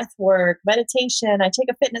 breath work, meditation, I take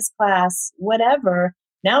a fitness class, whatever.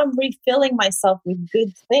 Now I'm refilling myself with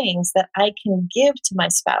good things that I can give to my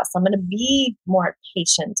spouse. I'm going to be more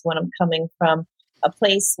patient when I'm coming from a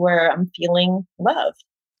place where I'm feeling love.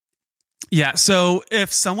 Yeah. So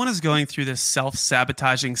if someone is going through this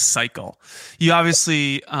self-sabotaging cycle, you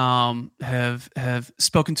obviously have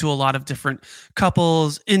spoken to a lot of different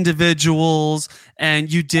couples, individuals, and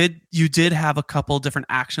you did have a couple different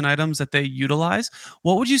action items that they utilize.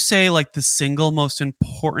 What would you say, like, the single most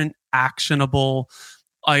important actionable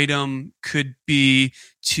item could be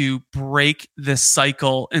to break this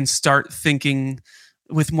cycle and start thinking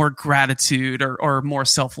with more gratitude or more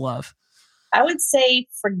self-love? I would say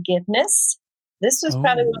forgiveness. This was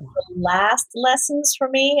probably one of the last lessons for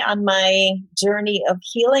me on my journey of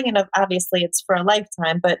healing. And obviously it's for a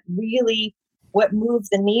lifetime, but really what moved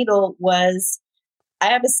the needle was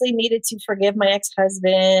I obviously needed to forgive my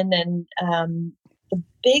ex-husband. And the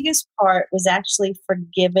biggest part was actually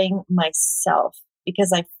forgiving myself,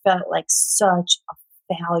 because I felt like such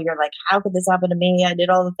a failure. Like, how could this happen to me? I did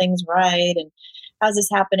all the things right. And how's this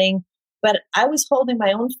happening? but I was holding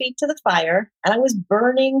my own feet to the fire and I was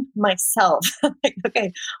burning myself. Like,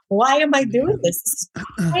 okay, why am I doing this? This is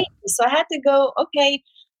crazy. So I had to go, okay,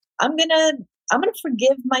 I'm gonna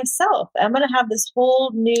forgive myself. I'm gonna have this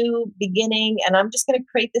whole new beginning, and I'm just gonna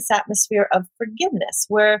create this atmosphere of forgiveness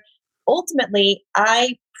where ultimately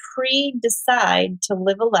I pre-decide to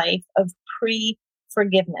live a life of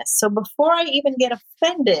pre-forgiveness. So before I even get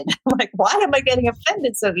offended, I'm like, why am I getting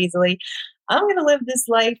offended so easily? I'm gonna live this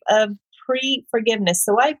life of pre-forgiveness.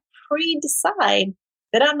 So I pre-decide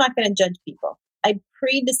that I'm not gonna judge people. I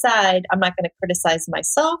pre-decide I'm not gonna criticize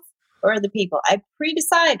myself or other people. I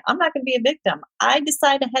pre-decide I'm not going to be a victim. I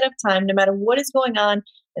decide ahead of time, no matter what is going on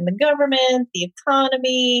in the government, the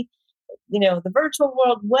economy, the virtual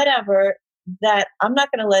world, whatever, that I'm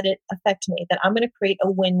not going to let it affect me, that I'm going to create a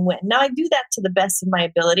win-win. Now, I do that to the best of my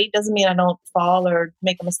ability. Doesn't mean I don't fall or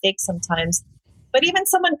make a mistake sometimes. But even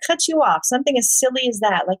someone cuts you off, something as silly as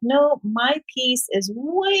that, like, no, my peace is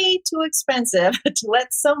way too expensive to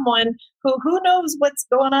let someone who knows what's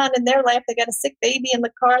going on in their life. They got a sick baby in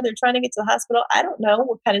the car. They're trying to get to the hospital. I don't know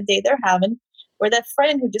what kind of day they're having. Or that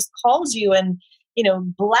friend who just calls you and,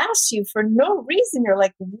 blasts you for no reason. You're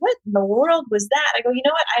like, what in the world was that? I go, you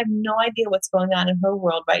know what? I have no idea what's going on in her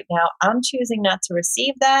world right now. I'm choosing not to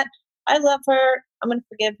receive that. I love her. I'm going to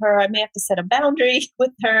forgive her. I may have to set a boundary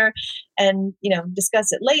with her and,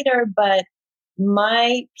 discuss it later. But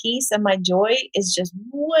my peace and my joy is just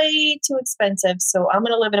way too expensive. So I'm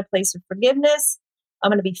going to live in a place of forgiveness. I'm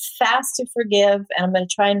going to be fast to forgive. And I'm going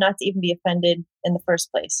to try not to even be offended in the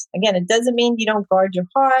first place. Again, it doesn't mean you don't guard your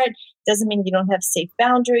heart. It doesn't mean you don't have safe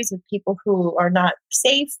boundaries with people who are not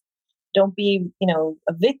safe. Don't be,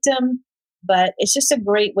 a victim. But it's just a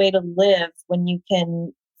great way to live when you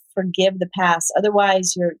can forgive the past.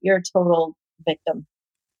 Otherwise, you're a total victim.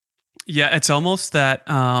 Yeah, it's almost that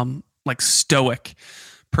like stoic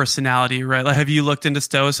personality, right? Like, have you looked into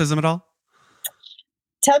stoicism at all?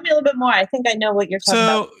 Tell me a little bit more. I think I know what you're talking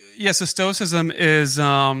about. Yeah, so stoicism is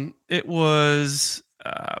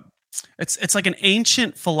it's like an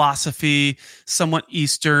ancient philosophy, somewhat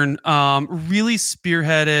Eastern, really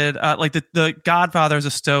spearheaded, like the godfathers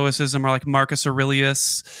of stoicism are like Marcus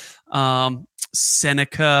Aurelius,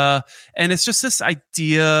 Seneca, and it's just this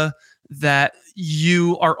idea that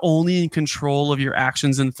you are only in control of your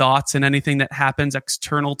actions and thoughts, and anything that happens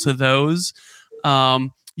external to those,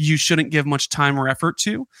 you shouldn't give much time or effort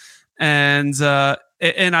to. And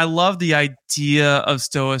I love the idea of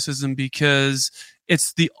stoicism because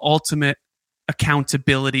it's the ultimate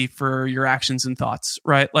accountability for your actions and thoughts,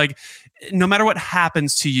 right? Like, no matter what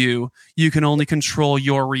happens to you, you can only control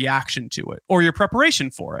your reaction to it or your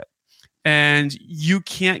preparation for it. And you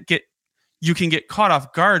can get caught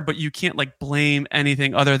off guard, but you can't like blame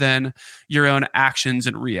anything other than your own actions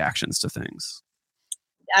and reactions to things.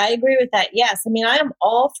 I agree with that. Yes. I mean, I am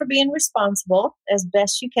all for being responsible as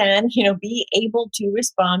best you can, be able to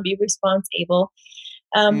respond, be responsible.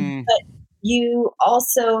 But you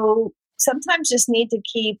also sometimes just need to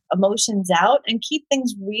keep emotions out and keep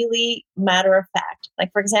things really matter of fact.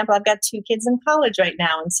 Like, for example, I've got 2 kids in college right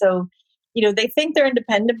now. And so, they think they're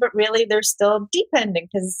independent, but really they're still dependent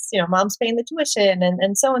because, mom's paying the tuition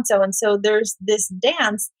and so and so. And so there's this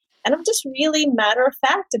dance. And I'm just really matter of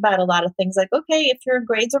fact about a lot of things. Like, okay, if your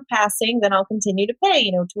grades are passing, then I'll continue to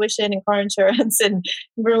pay, tuition and car insurance and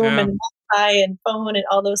room and Wi-Fi and phone and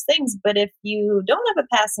all those things. But if you don't have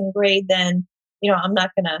a passing grade, then, I'm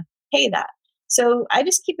not going to pay that. So I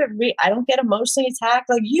just keep it I don't get emotionally attacked.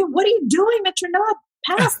 Like, what are you doing that you're not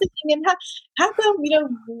passing? And how come,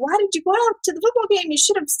 why did you go out to the football game? You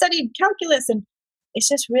should have studied calculus. And it's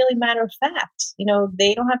just really matter of fact.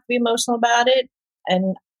 They don't have to be emotional about it.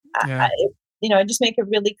 And I just make it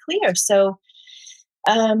really clear. So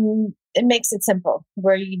it makes it simple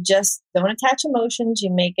where you just don't attach emotions.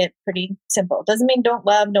 You make it pretty simple. Doesn't mean don't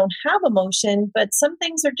have emotion, but some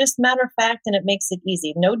things are just matter of fact and it makes it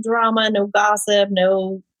easy. No drama, no gossip,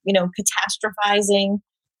 no, catastrophizing,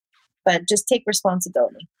 but just take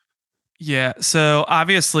responsibility. Yeah. So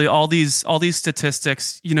obviously all these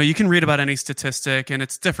statistics, you can read about any statistic and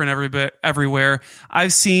it's different everywhere.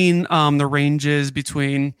 I've seen the ranges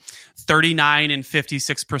between 39 and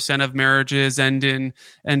 56% of marriages end in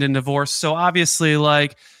divorce. So obviously,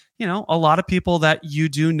 like, a lot of people that you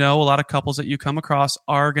do know, a lot of couples that you come across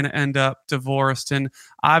are going to end up divorced. And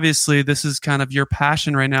obviously this is kind of your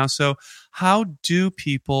passion right now. So how do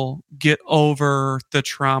people get over the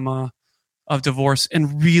trauma of divorce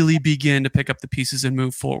and really begin to pick up the pieces and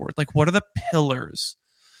move forward? Like, what are the pillars?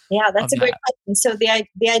 Yeah, that's a great question. So the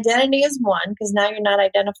identity is one, because now you're not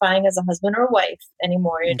identifying as a husband or a wife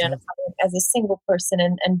anymore. You're identifying as a single person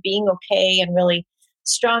and being okay and really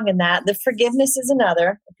strong in that. The forgiveness is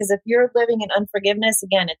another, because if you're living in unforgiveness,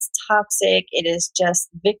 again, it's toxic. It is just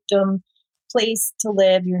victim place to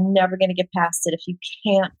live. You're never going to get past it if you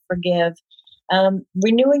can't forgive.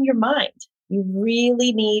 Renewing your mind. You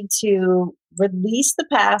really need to release the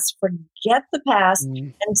past, forget the past,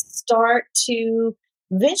 and start to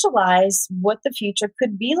visualize what the future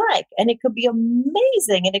could be like. And it could be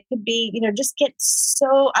amazing. And it could be, just get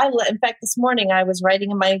in fact, this morning I was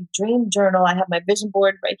writing in my dream journal. I have my vision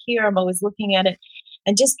board right here. I'm always looking at it,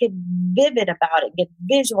 and just get vivid about it, get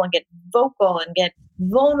visual and get vocal and get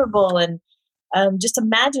vulnerable, and just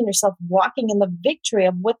imagine yourself walking in the victory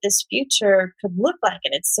of what this future could look like.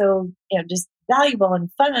 And it's so, just valuable and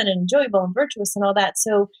fun and enjoyable and virtuous and all that.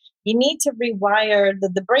 So you need to rewire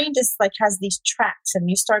the brain. Just like has these tracks, and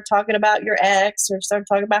you start talking about your ex or start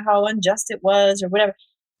talking about how unjust it was or whatever.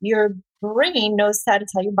 Your brain knows how to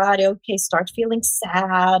tell your body, okay, start feeling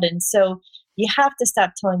sad. And so you have to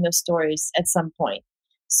stop telling those stories at some point.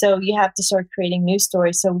 So you have to start creating new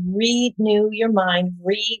stories. So renew your mind,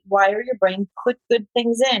 rewire your brain, put good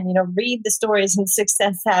things in, read the stories and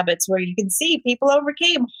Success Habits where you can see people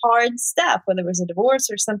overcame hard stuff, whether it was a divorce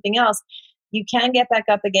or something else. You can get back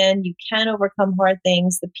up again. You can overcome hard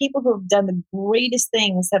things. The people who have done the greatest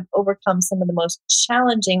things have overcome some of the most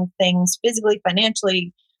challenging things physically,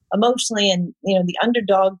 financially, emotionally, and, the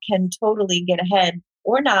underdog can totally get ahead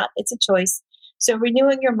or not. It's a choice. So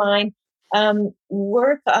renewing your mind.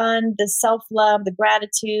 Work on the self-love, the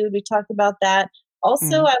gratitude. We talked about that.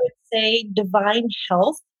 Also, I would say divine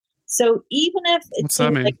health. So even if it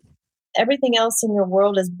seems like everything else in your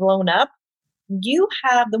world is blown up, you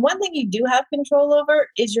have the one thing you do have control over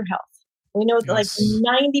is your health. We know that like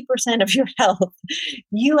 90% of your health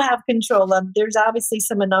you have control of. There's obviously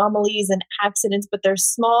some anomalies and accidents, but they're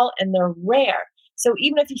small and they're rare. So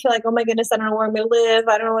even if you feel like, oh my goodness, I don't know where I'm going to live.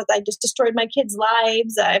 I don't know I just destroyed my kids'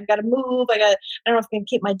 lives. I've got to move. I don't know if I can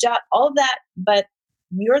keep my job, all of that. But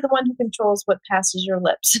you're the one who controls what passes your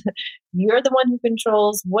lips. You're the one who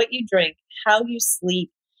controls what you drink, how you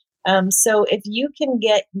sleep. So if you can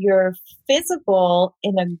get your physical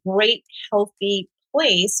in a great, healthy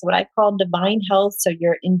place, what I call divine health. So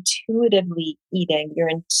you're intuitively eating, you're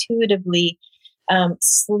intuitively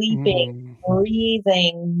sleeping,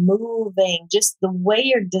 breathing, moving, just the way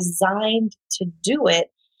you're designed to do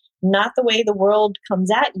it, not the way the world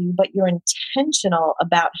comes at you, but you're intentional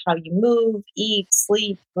about how you move, eat,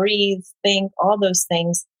 sleep, breathe, think, all those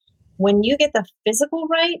things. When you get the physical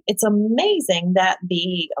right, it's amazing that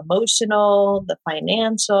the emotional, the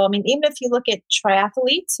financial, even if you look at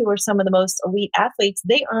triathletes who are some of the most elite athletes,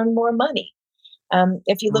 they earn more money.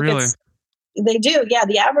 If you look at They do. Yeah.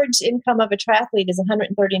 The average income of a triathlete is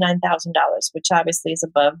 $139,000, which obviously is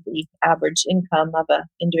above the average income of an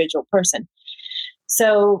individual person.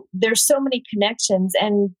 So there's so many connections,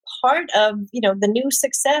 and part of, the new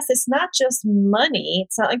success, it's not just money.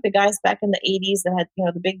 It's not like the guys back in the 80s that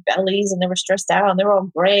had, the big bellies and they were stressed out and they were all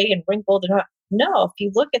gray and wrinkled. No, if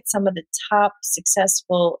you look at some of the top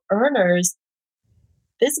successful earners,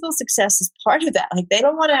 physical success is part of that. Like they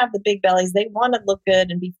don't want to have the big bellies. They want to look good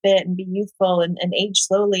and be fit and be youthful and age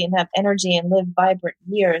slowly and have energy and live vibrant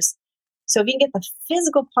years. So if you can get the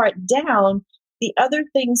physical part down, the other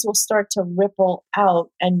things will start to ripple out,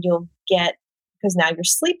 and you'll get, because now you're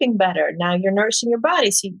sleeping better. Now you're nourishing your body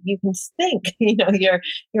so you can think,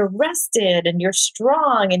 you're rested and you're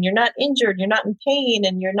strong and you're not injured, you're not in pain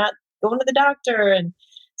and you're not going to the doctor. And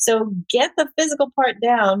so get the physical part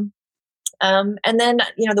down. And then,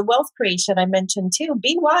 the wealth creation I mentioned too,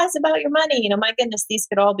 be wise about your money. My goodness, these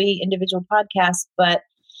could all be individual podcasts, but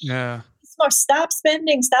yeah. Stop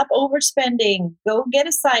spending, stop overspending, go get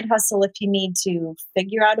a side hustle if you need to,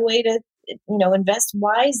 figure out a way to, invest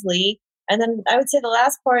wisely. And then I would say the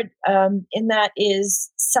last part in that is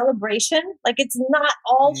celebration. Like it's not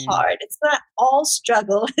all hard. It's not all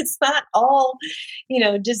struggle. It's not all,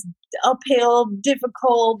 just uphill,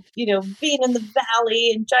 difficult, being in the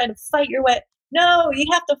valley and trying to fight your way. No, you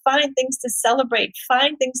have to find things to celebrate,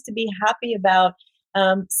 find things to be happy about,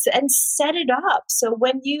 and set it up. So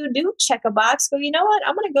when you do check a box, go, you know what,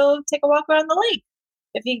 I'm going to go take a walk around the lake.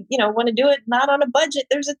 If you, want to do it not on a budget,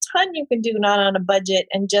 there's a ton you can do not on a budget,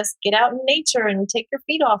 and just get out in nature and take your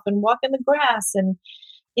feet off and walk in the grass and,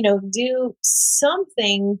 do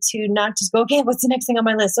something to not just go, okay, what's the next thing on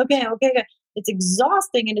my list? Okay. It's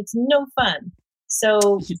exhausting and it's no fun. So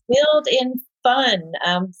build in fun,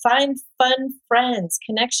 find fun friends.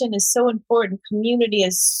 Connection is so important. Community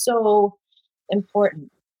is so important.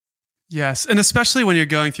 Yes. And especially when you're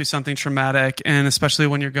going through something traumatic, and especially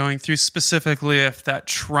when you're going through, specifically if that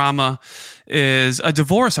trauma is a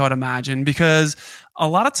divorce, I would imagine, because a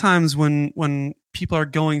lot of times when people are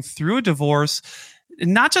going through a divorce,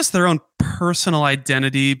 not just their own personal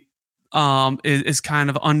identity is kind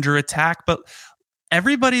of under attack, but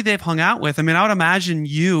everybody they've hung out with. I mean, I would imagine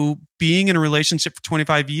you being in a relationship for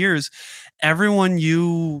 25 years, everyone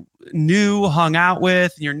you knew, hung out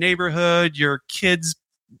with, your neighborhood, your kids'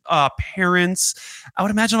 parents, I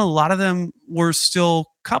would imagine a lot of them were still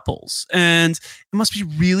couples. And it must be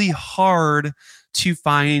really hard to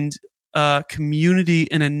find a community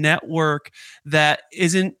and a network that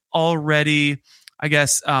isn't already, I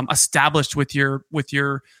guess, established with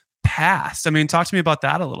your past. I mean, talk to me about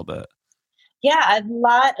that a little bit. Yeah, a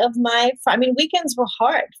lot of weekends were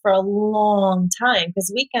hard for a long time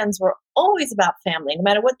because weekends were always about family, no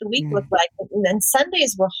matter what the week looked like. And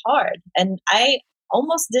Sundays were hard. And I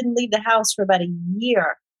almost didn't leave the house for about a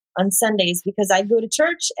year on Sundays because I'd go to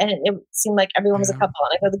church and it seemed like everyone was a couple.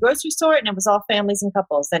 And I'd go to the grocery store and it was all families and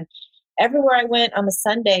couples. And everywhere I went on a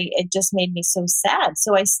Sunday, it just made me so sad.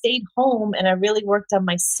 So I stayed home and I really worked on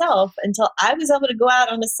myself until I was able to go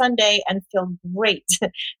out on a Sunday and feel great.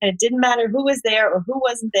 And it didn't matter who was there or who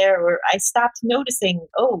wasn't there, or I stopped noticing,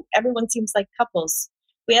 oh, everyone seems like couples.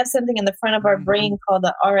 We have something in the front of our brain called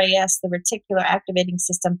the RAS, the reticular activating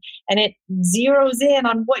system, and it zeroes in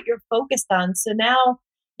on what you're focused on. So now,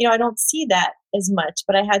 I don't see that as much,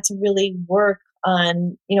 but I had to really work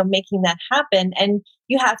on, making that happen. And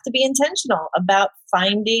you have to be intentional about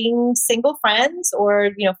finding single friends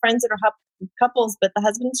or, friends that are couples, but the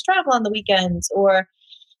husbands travel on the weekends, or,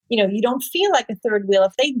 you don't feel like a third wheel.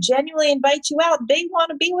 If they genuinely invite you out, they want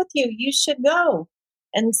to be with you, you should go.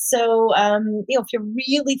 And so, if you're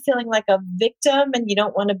really feeling like a victim and you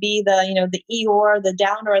don't want to be the Eeyore, the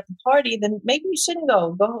downer at the party, then maybe you shouldn't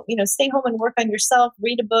go. Go, stay home and work on yourself,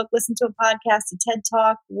 read a book, listen to a podcast, a TED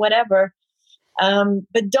Talk, whatever.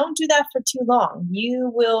 But don't do that for too long.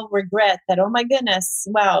 You will regret that. Oh my goodness.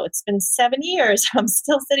 Wow. It's been 7 years. I'm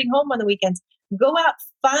still sitting home on the weekends. Go out,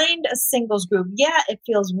 find a singles group. Yeah, it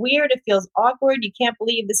feels weird. It feels awkward. You can't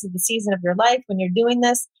believe this is the season of your life when you're doing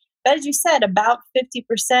this. But as you said, about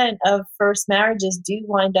 50% of first marriages do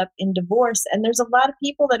wind up in divorce. And there's a lot of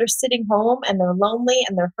people that are sitting home and they're lonely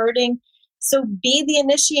and they're hurting. So be the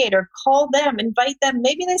initiator, call them, invite them.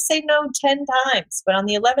 Maybe they say no 10 times, but on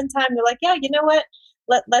the 11th time, they're like, yeah, you know what?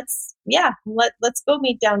 Let's go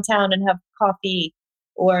meet downtown and have coffee,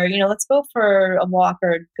 or, let's go for a walk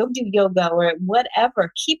or go do yoga or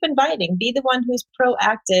whatever. Keep inviting, be the one who's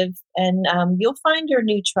proactive, and you'll find your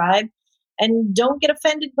new tribe. And don't get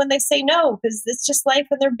offended when they say no, because it's just life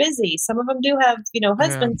and they're busy. Some of them do have,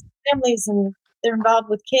 husbands, families, and they're involved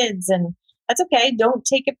with kids, and that's okay. Don't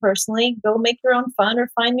take it personally. Go make your own fun or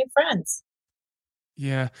find new friends.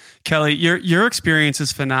 Yeah. Kelly, your experience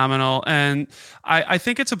is phenomenal. And I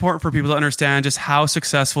think it's important for people to understand just how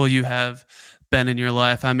successful you have been in your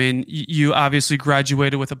life. I mean, you obviously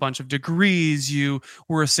graduated with a bunch of degrees. You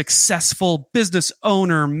were a successful business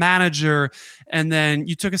owner, manager, and then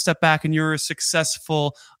you took a step back and you're a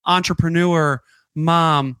successful entrepreneur,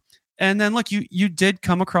 mom. And then look, you did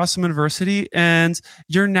come across some adversity and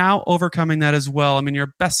you're now overcoming that as well. I mean, you're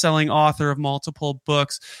a best-selling author of multiple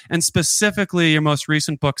books, and specifically your most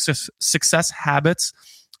recent book, Success Habits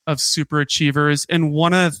of Superachievers. And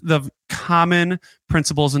one of the common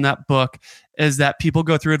principles in that book is that people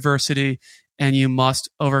go through adversity and you must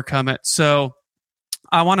overcome it. So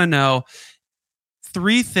I want to know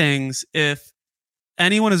 3 things if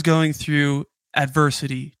anyone is going through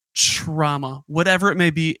adversity, trauma, whatever it may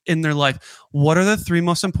be in their life. What are the 3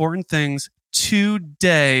 most important things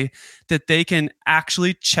today that they can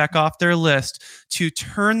actually check off their list to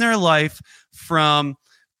turn their life from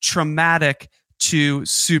traumatic to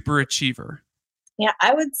super achiever? Yeah,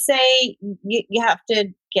 I would say you have to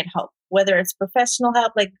get help, whether it's professional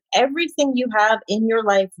help. Like, everything you have in your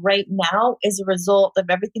life right now is a result of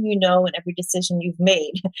everything you know and every decision you've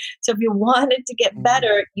made. So if you want it to get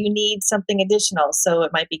better, you need something additional. So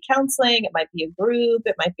it might be counseling, it might be a group,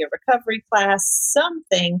 it might be a recovery class,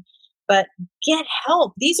 something. But get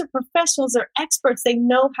help. These are professionals, they're experts. They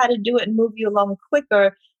know how to do it and move you along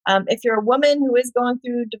quicker. If you're a woman who is going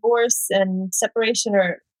through divorce and separation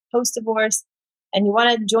or post-divorce, and you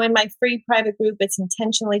want to join my free private group, it's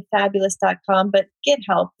intentionallyfabulous.com. But get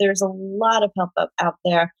help. There's a lot of help out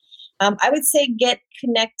there. I would say get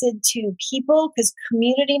connected to people, because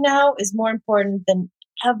community now is more important than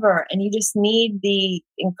ever. And you just need the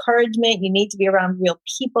encouragement. You need to be around real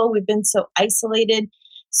people. We've been so isolated.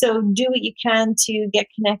 So do what you can to get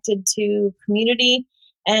connected to community.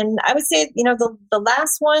 And I would say, the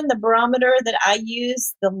last one, the barometer that I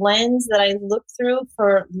use, the lens that I look through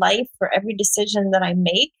for life, for every decision that I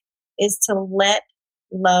make, is to let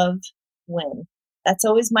love win. That's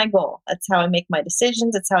always my goal. That's how I make my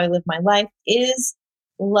decisions. That's how I live my life, is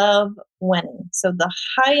love winning. So the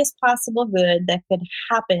highest possible good that could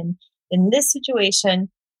happen in this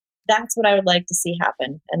situation, that's what I would like to see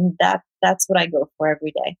happen. And that's what I go for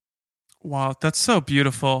every day. Wow, that's so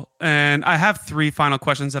beautiful. And I have three final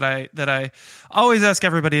questions that I always ask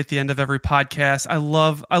everybody at the end of every podcast. I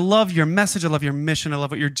love your message. I love your mission. I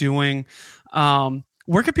love what you're doing.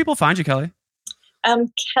 Where can people find you, Kelly?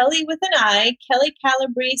 Kelly with an I,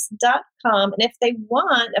 kellycalabrese.com. And if they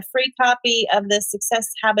want a free copy of the Success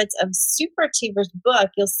Habits of Super Achievers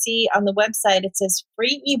book, you'll see on the website, it says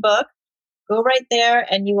free ebook. Go right there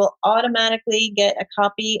and you will automatically get a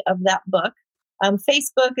copy of that book.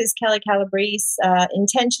 Facebook is Kelly Calabrese,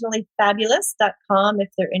 intentionallyfabulous.com. If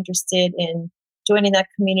they're interested in joining that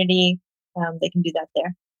community, they can do that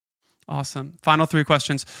there. Awesome. Final three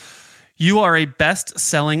questions. You are a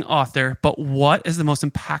best-selling author, but what is the most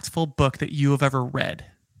impactful book that you have ever read?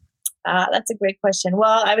 That's a great question.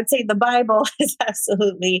 Well, I would say the Bible is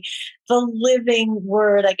absolutely the living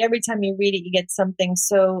word. Like every time you read it, you get something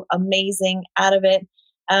so amazing out of it.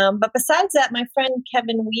 But besides that, my friend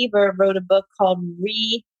Kevin Weaver wrote a book called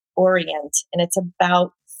Reorient, and it's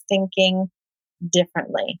about thinking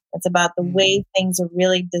differently. It's about the way things are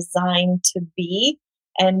really designed to be.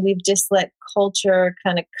 And we've just let culture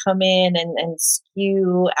kind of come in and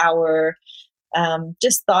skew our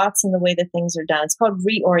just thoughts and the way that things are done. It's called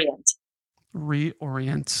Reorient.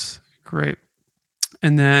 Reorient. Great.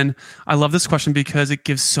 And then I love this question because it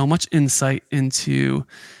gives so much insight into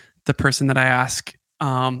the person that I ask.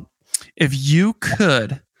 If you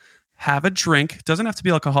could have a drink, doesn't have to be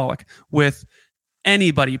alcoholic, with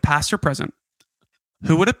anybody, past or present,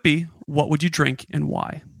 who would it be? What would you drink and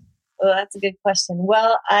why? Oh, that's a good question.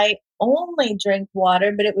 Well, I only drink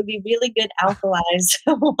water, but it would be really good alkalized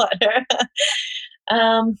water.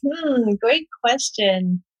 Great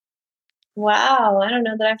question. Wow. I don't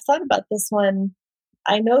know that I've thought about this one.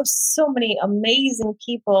 I know so many amazing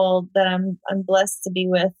people that I'm blessed to be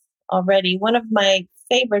with already. One of my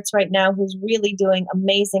favorites right now who's really doing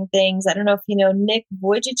amazing things. I don't know if you know Nick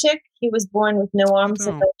Vujicic. He was born with no arms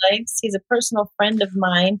and no legs. He's a personal friend of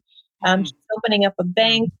mine. He's opening up a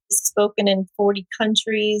bank. He's spoken in 40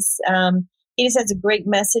 countries. He just has a great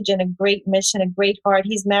message and a great mission, a great heart.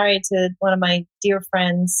 He's married to one of my dear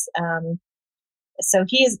friends. So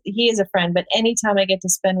he is a friend, but anytime I get to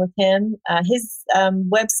spend with him, his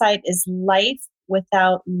website is Life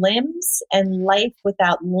Without Limbs and Life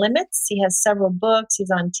Without Limits. He has several books. He's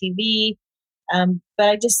on TV.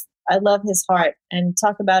 But I love his heart, and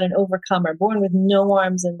talk about an overcomer, born with no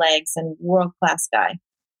arms and legs, and world-class guy.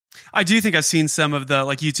 I do think I've seen some of the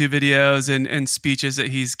YouTube videos and speeches that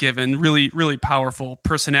he's given. Really, really powerful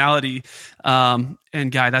personality.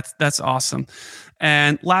 And guy, that's awesome.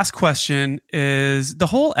 And last question is the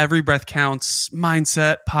whole Every Breath Counts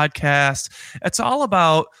mindset podcast. It's all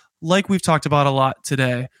about, like we've talked about a lot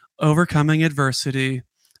today, overcoming adversity,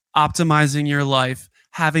 optimizing your life,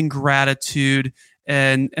 having gratitude,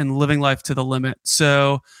 and living life to the limit.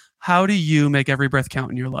 So how do you make every breath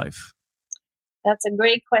count in your life? That's a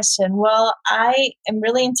great question. Well, I am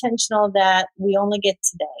really intentional that we only get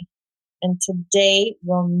today, and today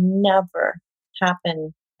will never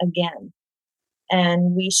happen again.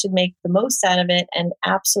 And we should make the most out of it and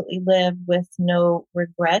absolutely live with no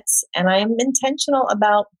regrets. And I am intentional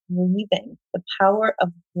about breathing, the power of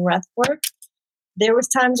breath work. There was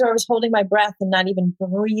times where I was holding my breath and not even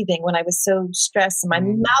breathing when I was so stressed, and my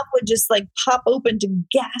mouth would just pop open to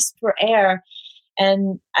gasp for air.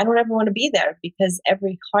 And I don't ever want to be there, because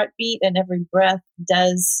every heartbeat and every breath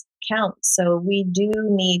does count. So we do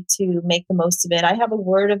need to make the most of it. I have a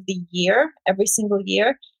word of the year every single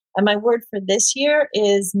year. And my word for this year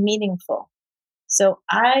is meaningful. So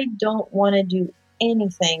I don't want to do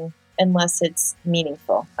anything unless it's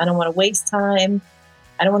meaningful. I don't want to waste time.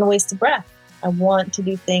 I don't want to waste a breath. I want to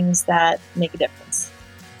do things that make a difference.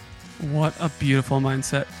 What a beautiful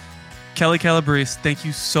mindset. Kelly Calabrese, thank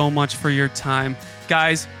you so much for your time.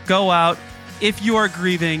 Guys, go out. If you are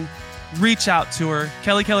grieving, reach out to her,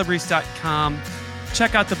 kellycalabrese.com.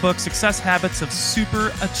 Check out the book, Success Habits of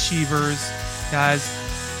Super Achievers. Guys,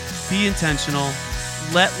 be intentional,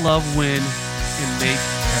 let love win, and make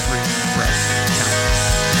every breath count.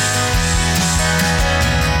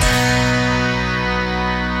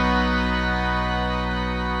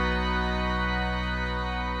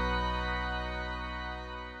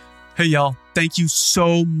 Hey, y'all. Thank you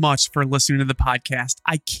so much for listening to the podcast.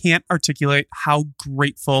 I can't articulate how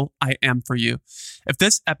grateful I am for you. If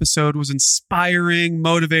this episode was inspiring,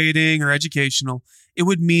 motivating, or educational, it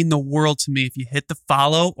would mean the world to me if you hit the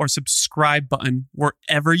follow or subscribe button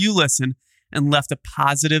wherever you listen and left a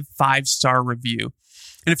positive 5-star review.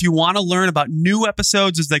 And if you want to learn about new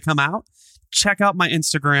episodes as they come out, check out my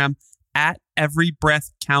Instagram at Every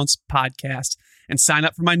Breath Counts Podcast and sign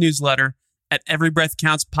up for my newsletter at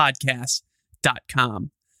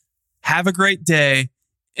everybreathcountspodcast.com. Have a great day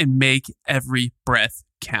and make every breath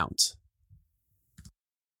count.